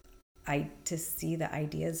see the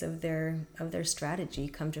ideas of their strategy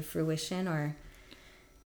come to fruition, or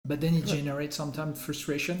But then it generates sometimes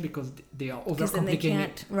frustration because they are because then they overcomplicating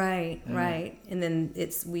can't, right. And then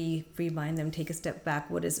we remind them, take a step back.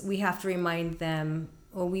 We have to remind them,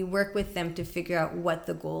 or we work with them to figure out what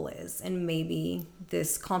the goal is. And maybe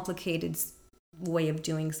this complicated way of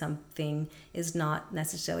doing something is not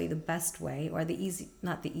necessarily the best way, or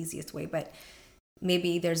not the easiest way, but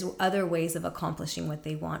maybe there's other ways of accomplishing what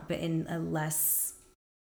they want, but in a less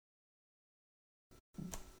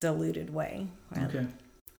diluted way. Right? Okay.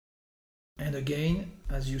 And again,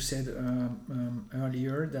 as you said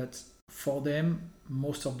earlier, that for them,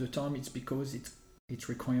 most of the time it's because it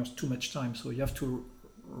requires too much time. So you have to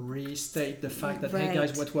restate the fact that, hey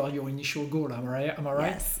guys, what were your initial goal? Am I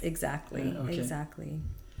right? Yes, exactly. Okay. Exactly.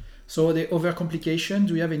 So the overcomplication,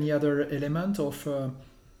 do you have any other element of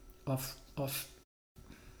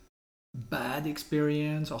bad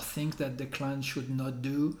experience or things that the client should not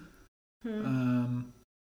do?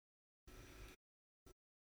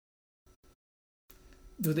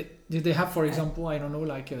 Do they have, for example, I don't know,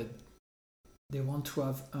 like they want to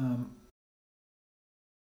have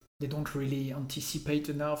they don't really anticipate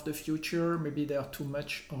enough the future. Maybe they are too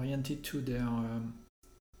much oriented to their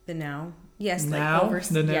the now. Yes, now,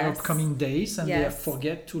 the upcoming days, and they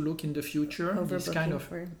forget to look in the future. This kind of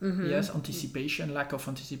anticipation, lack of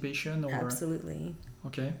anticipation, or absolutely.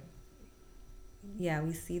 Okay. Yeah,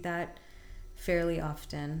 we see that fairly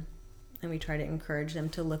often. And we try to encourage them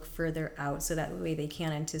to look further out so that way they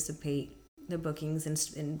can anticipate the bookings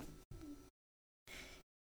and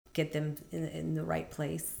get them in the right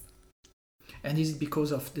place. And is it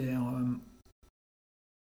because of their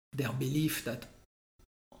belief that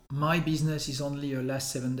my business is only a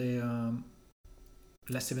last 7 day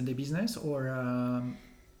business, or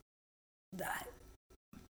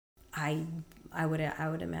I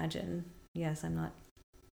would imagine. Yes, I'm not.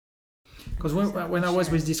 Because when I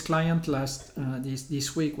was with this client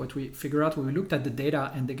this week, what we figured out, we looked at the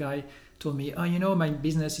data, and the guy told me, my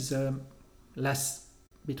business is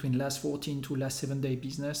between last 14 to last 7 day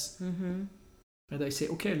business. Mm-hmm. And I say,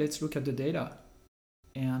 okay, let's look at the data.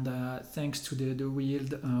 And thanks to the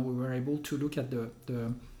yield, we were able to look at the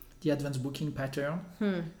advanced booking pattern.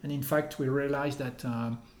 And in fact, we realized that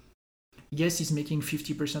yes, he's making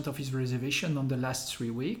 50% of his reservation on the last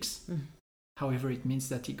 3 weeks. However, it means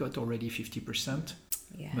that he got already 50%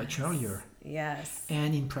 much earlier. Yes.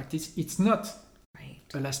 And in practice, it's not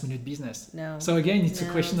a last-minute business. No. So again, it's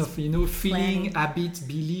a question of feeling, habit,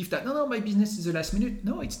 belief that no, my business is a last minute.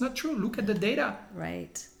 No, it's not true. Look at the data.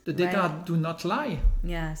 Right. The data do not lie.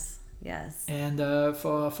 Yes. And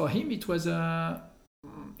for him, it was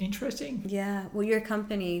interesting. Yeah. Well, your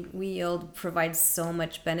company, WeYield, provides so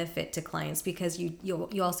much benefit to clients because you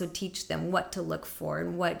also teach them what to look for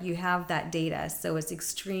and what you have that data. So it's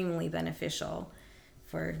extremely beneficial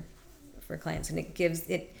for clients, and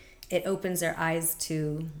it opens their eyes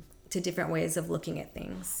to different ways of looking at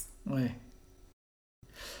things. Right.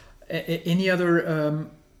 Any other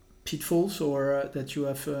pitfalls or that you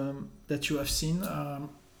have seen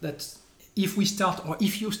that if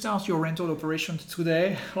you start your rental operations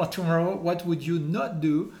today or tomorrow, what would you not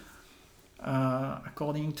do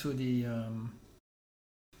according to the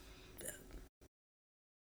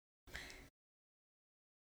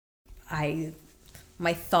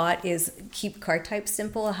my thought is keep car types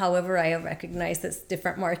simple. However, I recognize that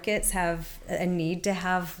different markets have a need to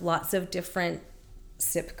have lots of different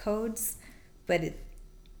zip codes, but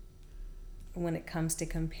when it comes to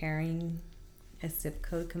comparing a zip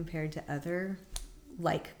code compared to other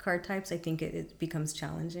like car types, I think it becomes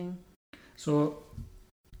challenging. So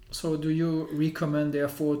do you recommend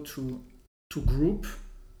therefore to group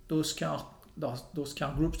those car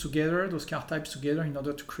groups together, those car types together, in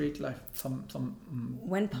order to create like some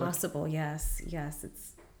when possible? Yes,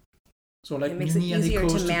 it's so like mini and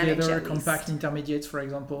ecos together, compact intermediates, for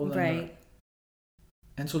example, right?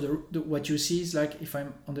 And so what you see is, like, if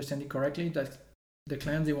I'm understanding correctly, that the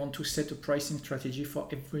client, they want to set a pricing strategy for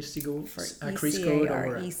every single acris code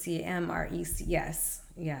or ECM or EC. Yes.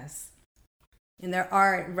 And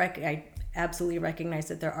I absolutely recognize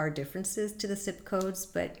that there are differences to the zip codes,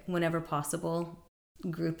 but whenever possible,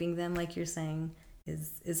 grouping them, like you're saying,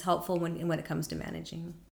 is helpful when it comes to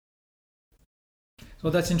managing. So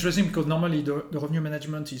that's interesting, because normally the revenue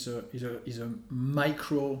management is a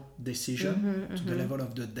micro decision to the level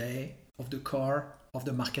of the day, of the car, of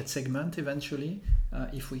the market segment eventually,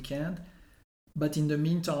 if we can. But in the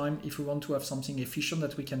meantime, if we want to have something efficient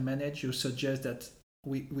that we can manage, you suggest that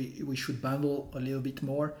we should bundle a little bit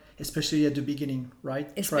more, especially at the beginning, right?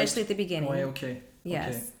 Especially at the beginning. Oh, okay.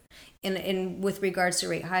 Yes. Okay. And with regards to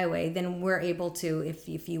Ratehighway, then we're able to,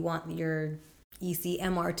 if you want your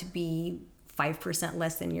ECMR to be 5%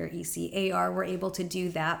 less than your ECAR, we're able to do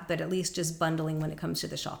that, but at least just bundling when it comes to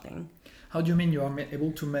the shopping. How do you mean you are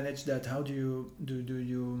able to manage that? How do you do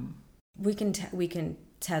you? We can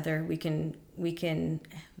tether. We can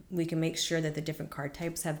make sure that the different car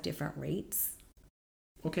types have different rates.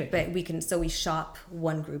 Okay. But we shop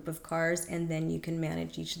one group of cars, and then you can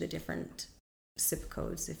manage each of the different zip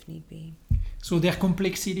codes if need be. So their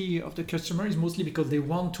complexity of the customer is mostly because they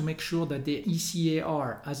want to make sure that the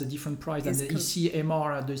ECAR has a different price than the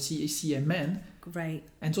ECMR and the ECMN. Right.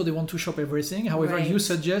 And so they want to shop everything. However, Right. you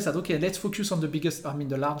suggest that, okay, let's focus on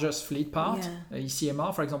the largest fleet part,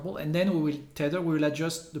 ECMR, for example, and then we will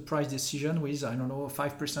adjust the price decision with,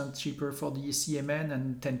 5% cheaper for the ECMN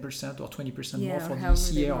and 10% or 20% more for the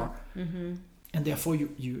ECAR. Mm-hmm. And therefore,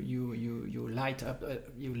 you light up,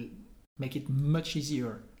 you make it much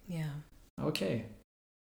easier. Yeah. Okay.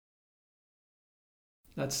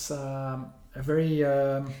 That's a very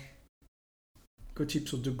good tip.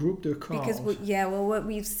 So the group, the cars. Because what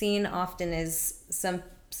we've seen often is some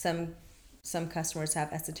customers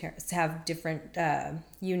have different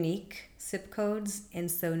unique zip codes, and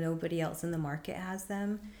so nobody else in the market has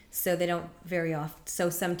them. So they don't very often. So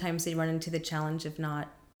sometimes they run into the challenge of not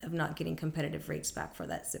getting competitive rates back for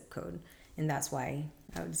that zip code, and that's why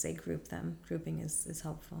I would say grouping is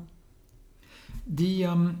helpful.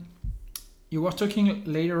 You were talking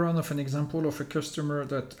later on of an example of a customer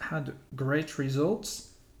that had great results.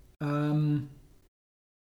 I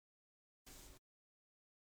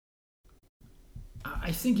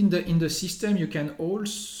think in the system you can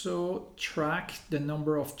also track the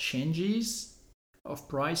number of changes of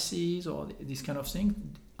prices or this kind of thing.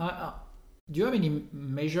 Do you have any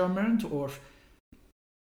measurement, or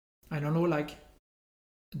I don't know, like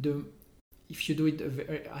if you do it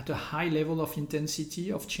at a high level of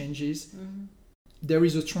intensity of changes, mm-hmm. there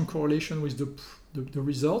is a strong correlation with the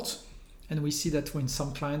results. And we see that when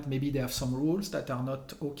some clients, maybe they have some rules that are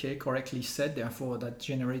not correctly set, therefore that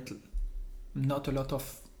generate not a lot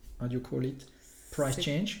of, how do you call it, price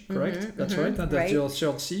change, correct? Mm-hmm, that's right. And that's your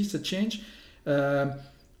third C, it's a change.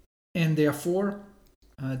 And therefore,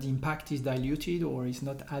 the impact is diluted or is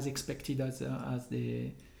not as expected as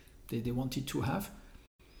they wanted to have.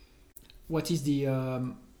 What is the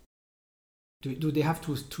do they have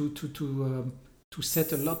to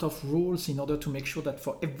set a lot of rules in order to make sure that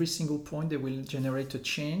for every single point they will generate a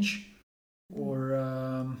change, or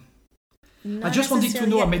I just wanted to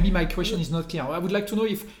know, maybe my question is not clear. I would like to know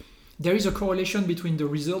if there is a correlation between the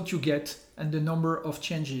result you get and the number of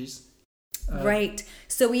changes. Right.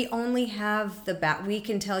 So we only have the back. We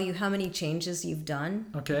can tell you how many changes you've done.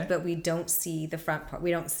 Okay. But we don't see the front part.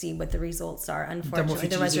 We don't see what the results are. Unfortunately,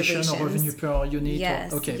 the reservations or revenue per unit.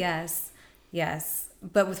 Yes. Yes.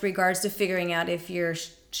 But with regards to figuring out if you're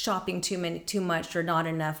shopping too much or not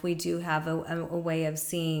enough, we do have a way of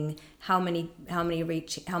seeing how many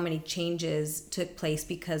changes took place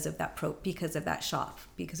because of that profile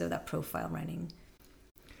running.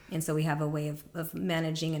 And so we have a way of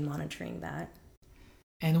managing and monitoring that.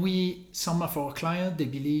 And some of our clients, they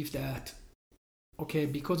believe that,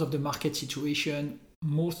 because of the market situation,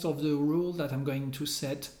 most of the rules that I'm going to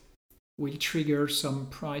set will trigger some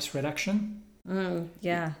price reduction.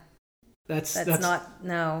 Yeah. That's not,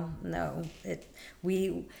 no.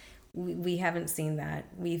 We haven't seen that.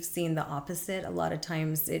 We've seen the opposite. A lot of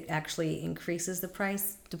times it actually increases the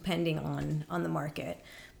price depending on the market.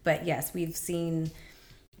 But yes, we've seen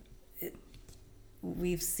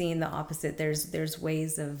the opposite. There's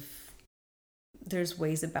ways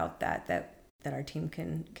about that our team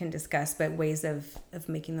can discuss, but ways of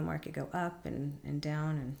making the market go up and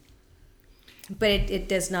down, but it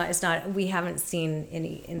does not. It's not. We haven't seen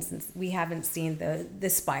any instance. We haven't seen the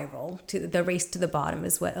spiral to the race to the bottom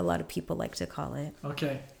is what a lot of people like to call it.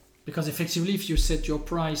 Okay, because effectively, if you set your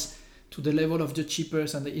price to the level of the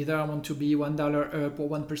cheapest, and either I want to be $1 up or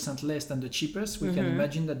 1% less than the cheapest, we can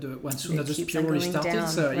imagine that as soon as the spiral is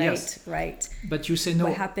started, right. But you say no.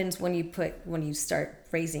 What happens when you start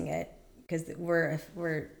raising it? Because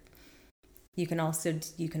you can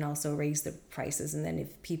also raise the prices, and then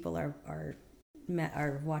if people are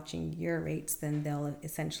watching your rates, then they'll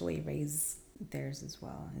essentially raise theirs as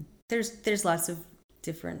well. And there's lots of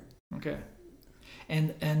different. Okay,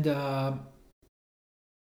 and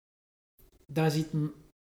does it,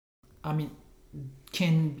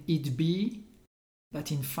 can it be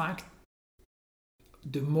that in fact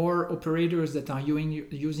the more operators that are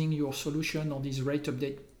using your solution or this rate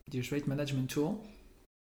management tool,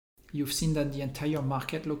 you've seen that the entire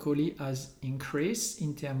market locally has increased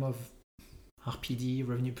in terms of RPD,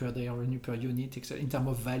 revenue per day, or revenue per unit, etc., in terms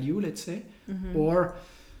of value, let's say, or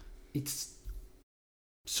it's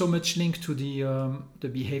so much linked to the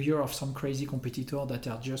behavior of some crazy competitor that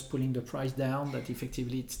are just pulling the price down that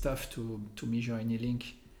effectively it's tough to measure any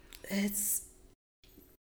link. It's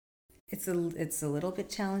a little bit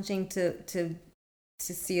challenging to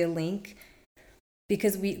see a link,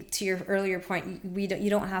 because to your earlier point, you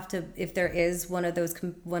don't have to, if there is one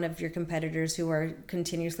of your competitors who are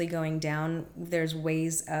continuously going down, there's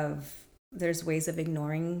ways of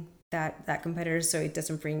ignoring that competitor, so it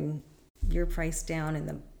doesn't bring your price down.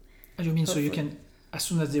 And you mean, so you can, as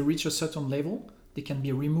soon as they reach a certain level, they can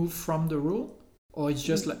be removed from the rule, or it's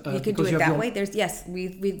just like you could do it that way. There's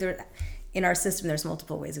in our system, there's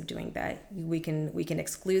multiple ways of doing that. We can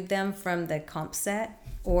exclude them from the comp set,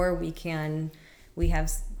 or we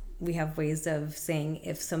have ways of saying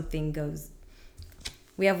if something goes.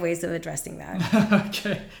 We have ways of addressing that.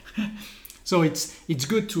 Okay. So it's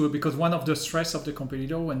good too, because one of the stress of the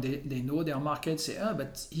competitor when they know their market, say,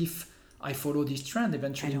 but if I follow this trend,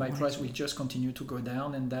 eventually my price will just continue to go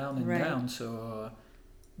down and down and down. So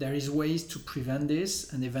there is ways to prevent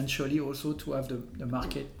this, and eventually also to have the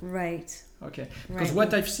market. Right. Okay. Because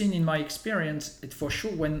what I've seen in my experience, it for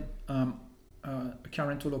sure when a car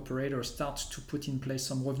rental operator starts to put in place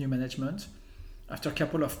some revenue management, after a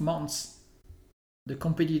couple of months, the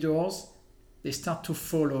competitors, they start to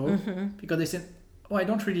follow because they say, I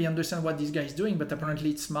don't really understand what this guy is doing, but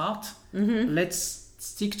apparently it's smart. Let's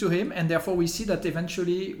stick to him. And therefore we see that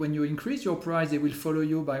eventually when you increase your price, they will follow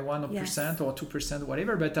you by 1% or 2%,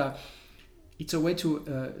 whatever. But it's a way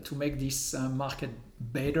to make this market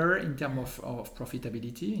better in terms of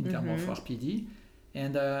profitability, in terms of RPD.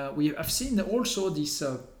 And we have seen also this,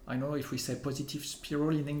 I don't know if we say positive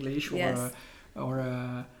spiral in English, or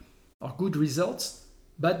good results.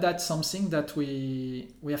 But that's something that we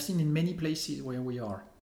have seen in many places where we are.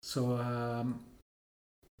 So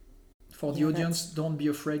for the audience, don't be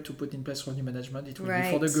afraid to put in place revenue management. It will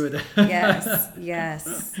be for the good.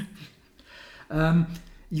 Yes.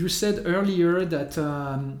 You said earlier that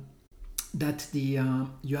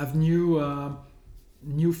you have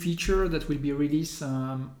new feature that will be released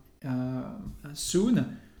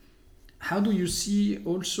soon. How do you see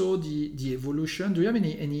also the evolution? Do you have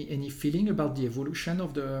any feeling about the evolution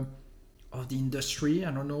of the industry?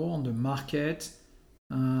 I don't know, on the market.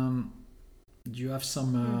 Do you have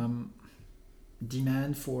some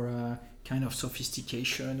demand for kind of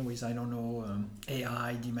sophistication with, I don't know,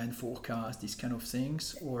 AI, demand forecast, these kind of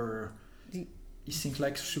things, or you think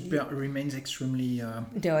like super remains extremely?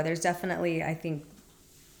 No, there's definitely, I think,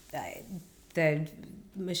 the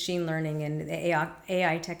machine learning and the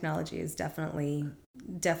AI technology is definitely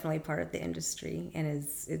part of the industry, and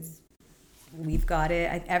is we've got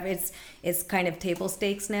it. It's kind of table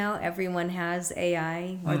stakes now. Everyone has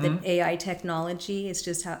AI or the AI technology. It's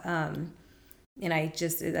just how and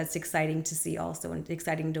that's exciting to see also, and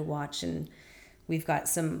exciting to watch. And we've got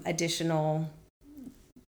some additional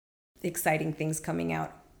exciting things coming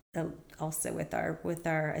out also with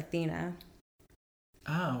our Athena.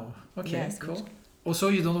 Oh, okay, cool. Also,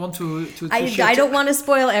 you don't want to I don't want to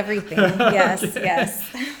spoil everything. Yes, okay. Yes.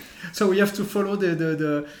 So we have to follow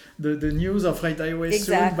the news of Ratehighway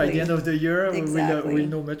soon. By the end of the year, we'll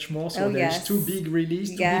know much more. So there's two big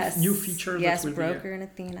releases, big new features. Yes, that will broker and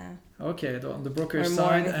Athena. Okay, on the broker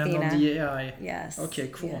side and on the AI. Yes. Okay,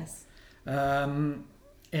 cool. Yes.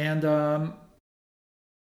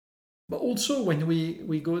 But also when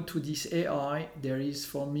we go to this AI, there is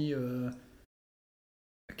for me a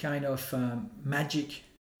kind of magic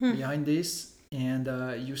behind this. And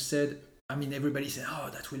you said, I mean, everybody said,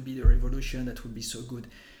 that will be the revolution, that will be so good.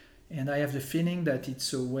 And I have the feeling that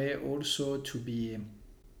it's a way also to be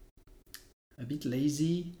a bit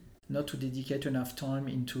lazy, not to dedicate enough time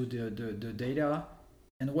into the data.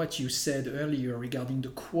 And what you said earlier regarding the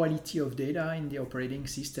quality of data in the operating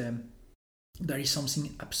system, there is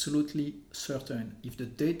something absolutely certain. If the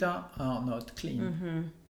data are not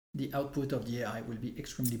clean, the output of the AI will be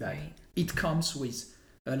extremely bad. Right. It comes with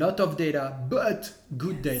a lot of data, but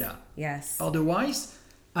good data. Yes. Otherwise,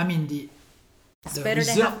 I mean, it's better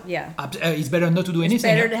to have, it's better not to do anything. It's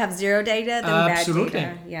better to have zero data than bad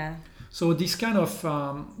data. Yeah. So this kind of,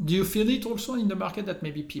 do you feel it also in the market that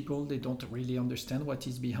maybe people, they don't really understand what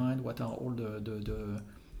is behind, what are all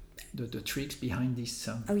the tricks behind this?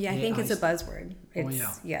 I think it's a buzzword.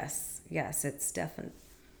 Yes,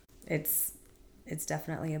 it's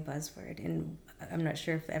definitely a buzzword, and I'm not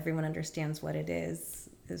sure if everyone understands what it is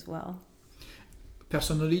as well.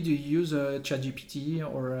 Personally, do you use ChatGPT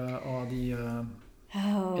or the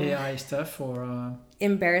AI stuff? Or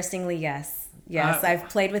embarrassingly, yes. I've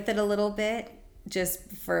played with it a little bit,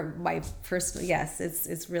 just for my personal. Yes,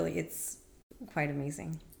 it's quite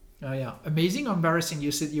amazing. Yeah. Amazing or embarrassing?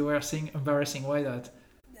 You said you were saying embarrassing. Why that?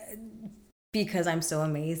 Because I'm so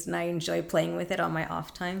amazed and I enjoy playing with it on my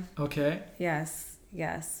off time. Okay. Yes.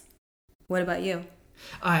 What about you?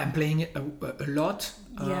 I am playing it a lot.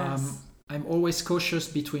 Yes. I'm always cautious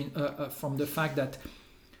between from the fact that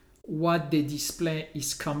what they display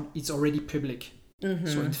is already public. Mm-hmm.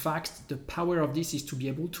 So in fact, the power of this is to be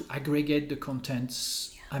able to aggregate the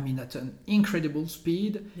contents. I mean, at an incredible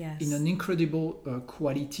speed, Yes. in an incredible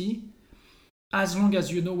quality, as long as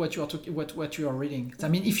you know what you are what you are reading. I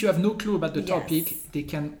mean, if you have no clue about the topic,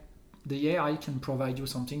 the AI can provide you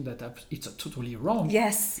something that it's totally wrong.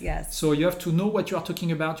 Yes. So you have to know what you are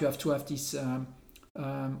talking about. You have to have this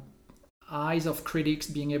eyes of critics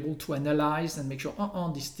being able to analyze and make sure,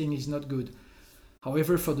 this thing is not good.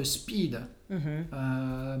 However, for the speed,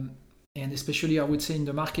 and especially I would say in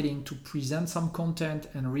the marketing, to present some content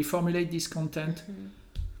and reformulate this content,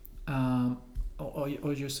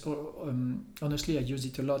 honestly, I use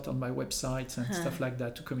it a lot on my websites and stuff like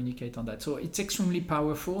that to communicate on that. So it's extremely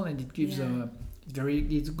powerful and it gives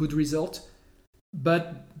it's a good result.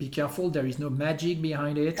 But be careful, there is no magic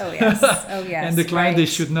behind it. Oh yes. And the client, they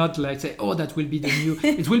should not like say, that will be the new.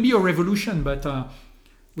 It will be a revolution, but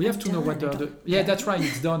we have to know what that's right.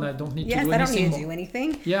 It's done. I don't need to do anything. I don't need to do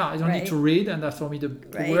anything. Yeah, I don't need to read, and that's for me the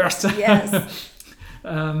worst. Yes.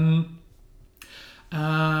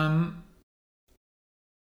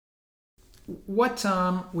 What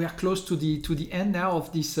we are close to the end now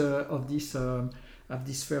of this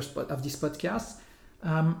podcast.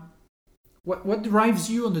 What drives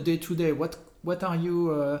you on the day to day? What are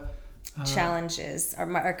you? Challenges.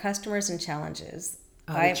 Our customers and challenges.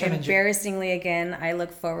 Embarrassingly, again, I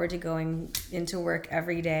look forward to going into work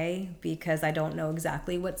every day because I don't know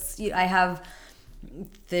exactly I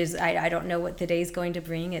don't know what the day's going to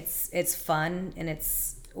bring. It's fun and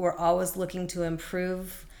we're always looking to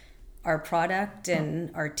improve our product and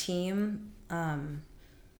our team.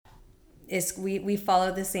 We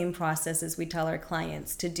follow the same process as we tell our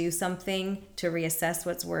clients to do something, to reassess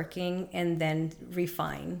what's working, and then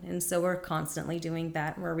refine. And so we're constantly doing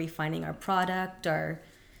that. We're refining our product,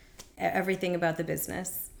 everything about the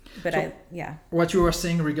business. But what you were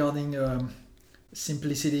saying regarding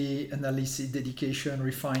simplicity, analysis, dedication,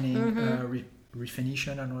 refining,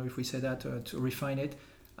 refinition, I don't know if we say that, to refine it.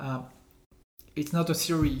 It's not a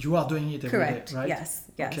theory. You are doing it every day, right? Yes.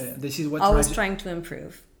 Okay. This is what always trying to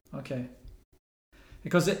improve. Okay.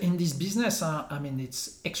 Because in this business,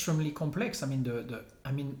 it's extremely complex. I mean,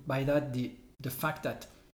 by that the fact that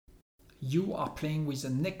you are playing with the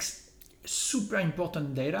next super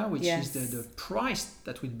important data, which is the price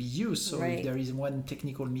that would be used. So if there is one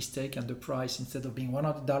technical mistake and the price, instead of being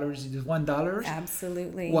 $100, it is $1.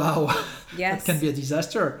 Absolutely. Wow. Yes. That can be a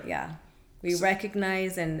disaster. Yeah. We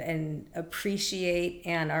recognize and appreciate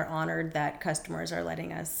and are honored that customers are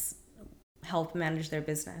letting us help manage their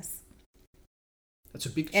business. That's a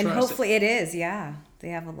big trust. And hopefully it is, yeah. They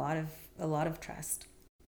have a lot of trust.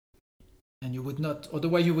 And you would not,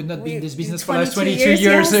 otherwise you would not be in this business for the last 22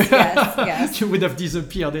 years. Yes. You would have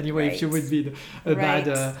disappeared anyway if you would be a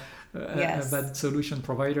bad solution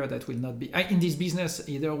provider. That will not be. In this business,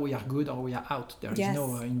 either we are good or we are out. There is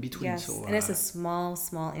no in between. Yes. So, and it's a small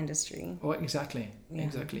industry. Oh, exactly.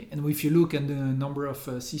 And if you look at the number of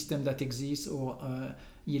systems that exist or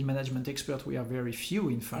yield management experts, we are very few,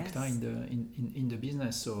 in fact, in the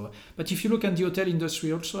business. So, but if you look at the hotel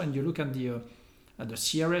industry also, and you look at the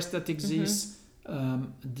CRS that exists,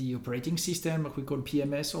 the operating system, what we call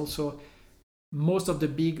PMS also, most of the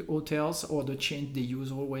big hotels or the chains, they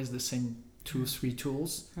use always the same 2-3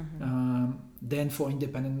 tools. Then for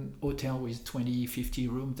independent hotel with 20-50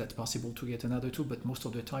 rooms, that's possible to get another tool, but most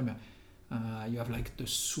of the time you have like the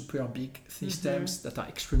super big systems that are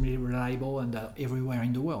extremely reliable and are everywhere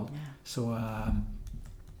in the world. So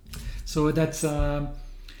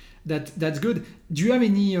that's good. Do you have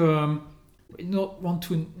any want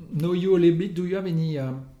to know you a little bit? Do you have any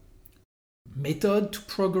method to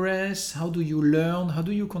progress? How do you learn? How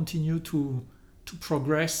do you continue to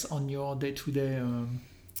progress on your day-to-day?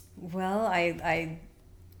 Well, I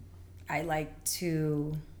like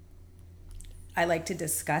to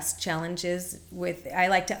discuss challenges I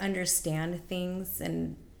like to understand things,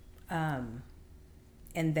 and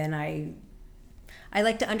then I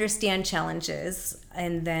like to understand challenges,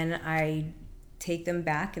 and then I take them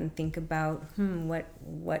back and think about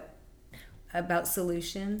what about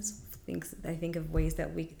solutions. I think of ways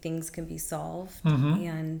that things can be solved,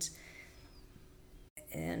 and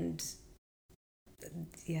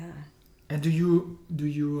yeah. And do you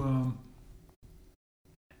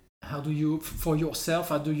how do you, for yourself,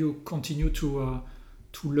 how do you continue to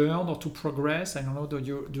learn or to progress? I don't know. Do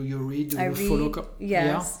you read? Do you follow?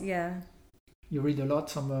 Yes. Yeah. You read a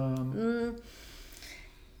lot.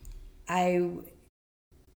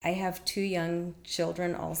 I have 2 young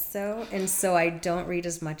children also, and so I don't read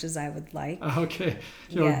as much as I would like. Okay,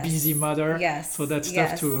 you're a busy mother. Yes. So that's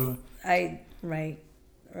tough to. Right.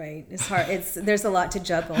 It's hard. There's a lot to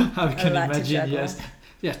juggle. I can imagine. Yes.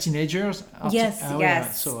 Yeah, teenagers. Yes.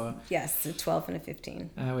 So. Yes, a 12 and a 15.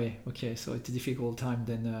 Okay. So it's a difficult time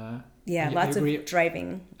then. Lots of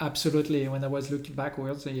driving. Absolutely. When I was looking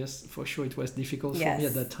backwards, yes, for sure it was difficult for me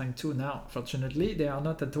at that time too. Now, fortunately, they are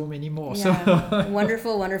not at home anymore. Yeah. So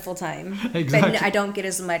wonderful time. Exactly. But I don't get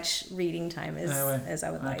as much reading time as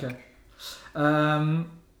I would like. Okay.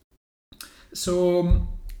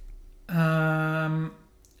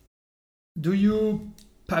 Do you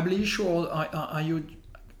publish or are you?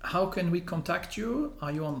 How can we contact you?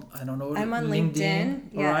 Are you on? I don't know. I'm on LinkedIn.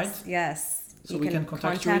 Yes. Yes. So you can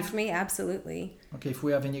contact me, absolutely. Okay, if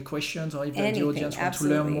we have any questions or if the audience wants to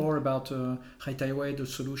learn more about Ratehighway, the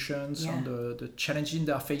solutions and the challenges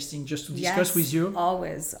they are facing, just to discuss with you.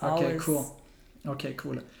 Always. Okay, cool.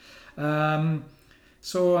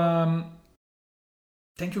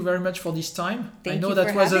 Thank you very much for this time. I know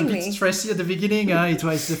that was a bit stressy at the beginning. It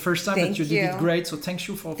was the first time that you did it great. So thank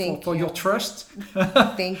you for your trust.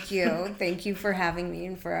 Thank you. Thank you for having me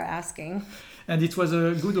and for asking. And it was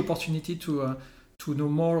a good opportunity to know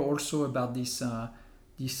more also about this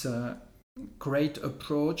great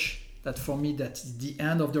approach that for me that's the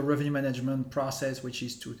end of the revenue management process, which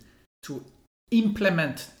is to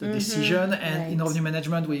implement the decision. And in revenue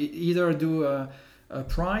management, we either do a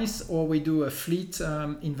price or we do a fleet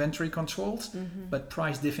inventory controls, but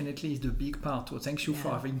price definitely is the big part. So thank you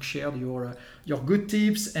for having shared your good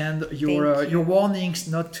tips and your warnings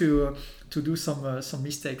not to do some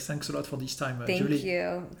mistakes. Thanks a lot for this time, Julie.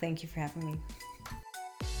 Thank you for having me.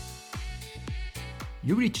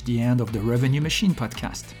 You reached the end of the Revenue Machine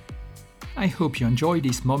podcast. I hope you enjoyed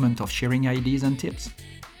this moment of sharing ideas and tips.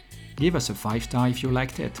 Give us a 5-star if you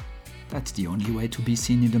liked it. That's the only way to be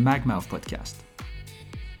seen in the Magma of podcast.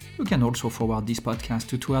 You can also forward this podcast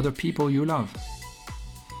to 2 other people you love.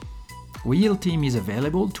 Wheel Team is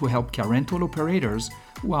available to help car rental operators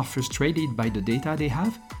who are frustrated by the data they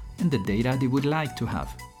have and the data they would like to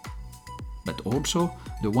have. But also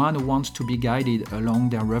the one who wants to be guided along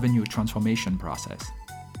their revenue transformation process.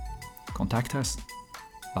 Contact us.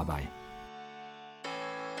 Bye-bye.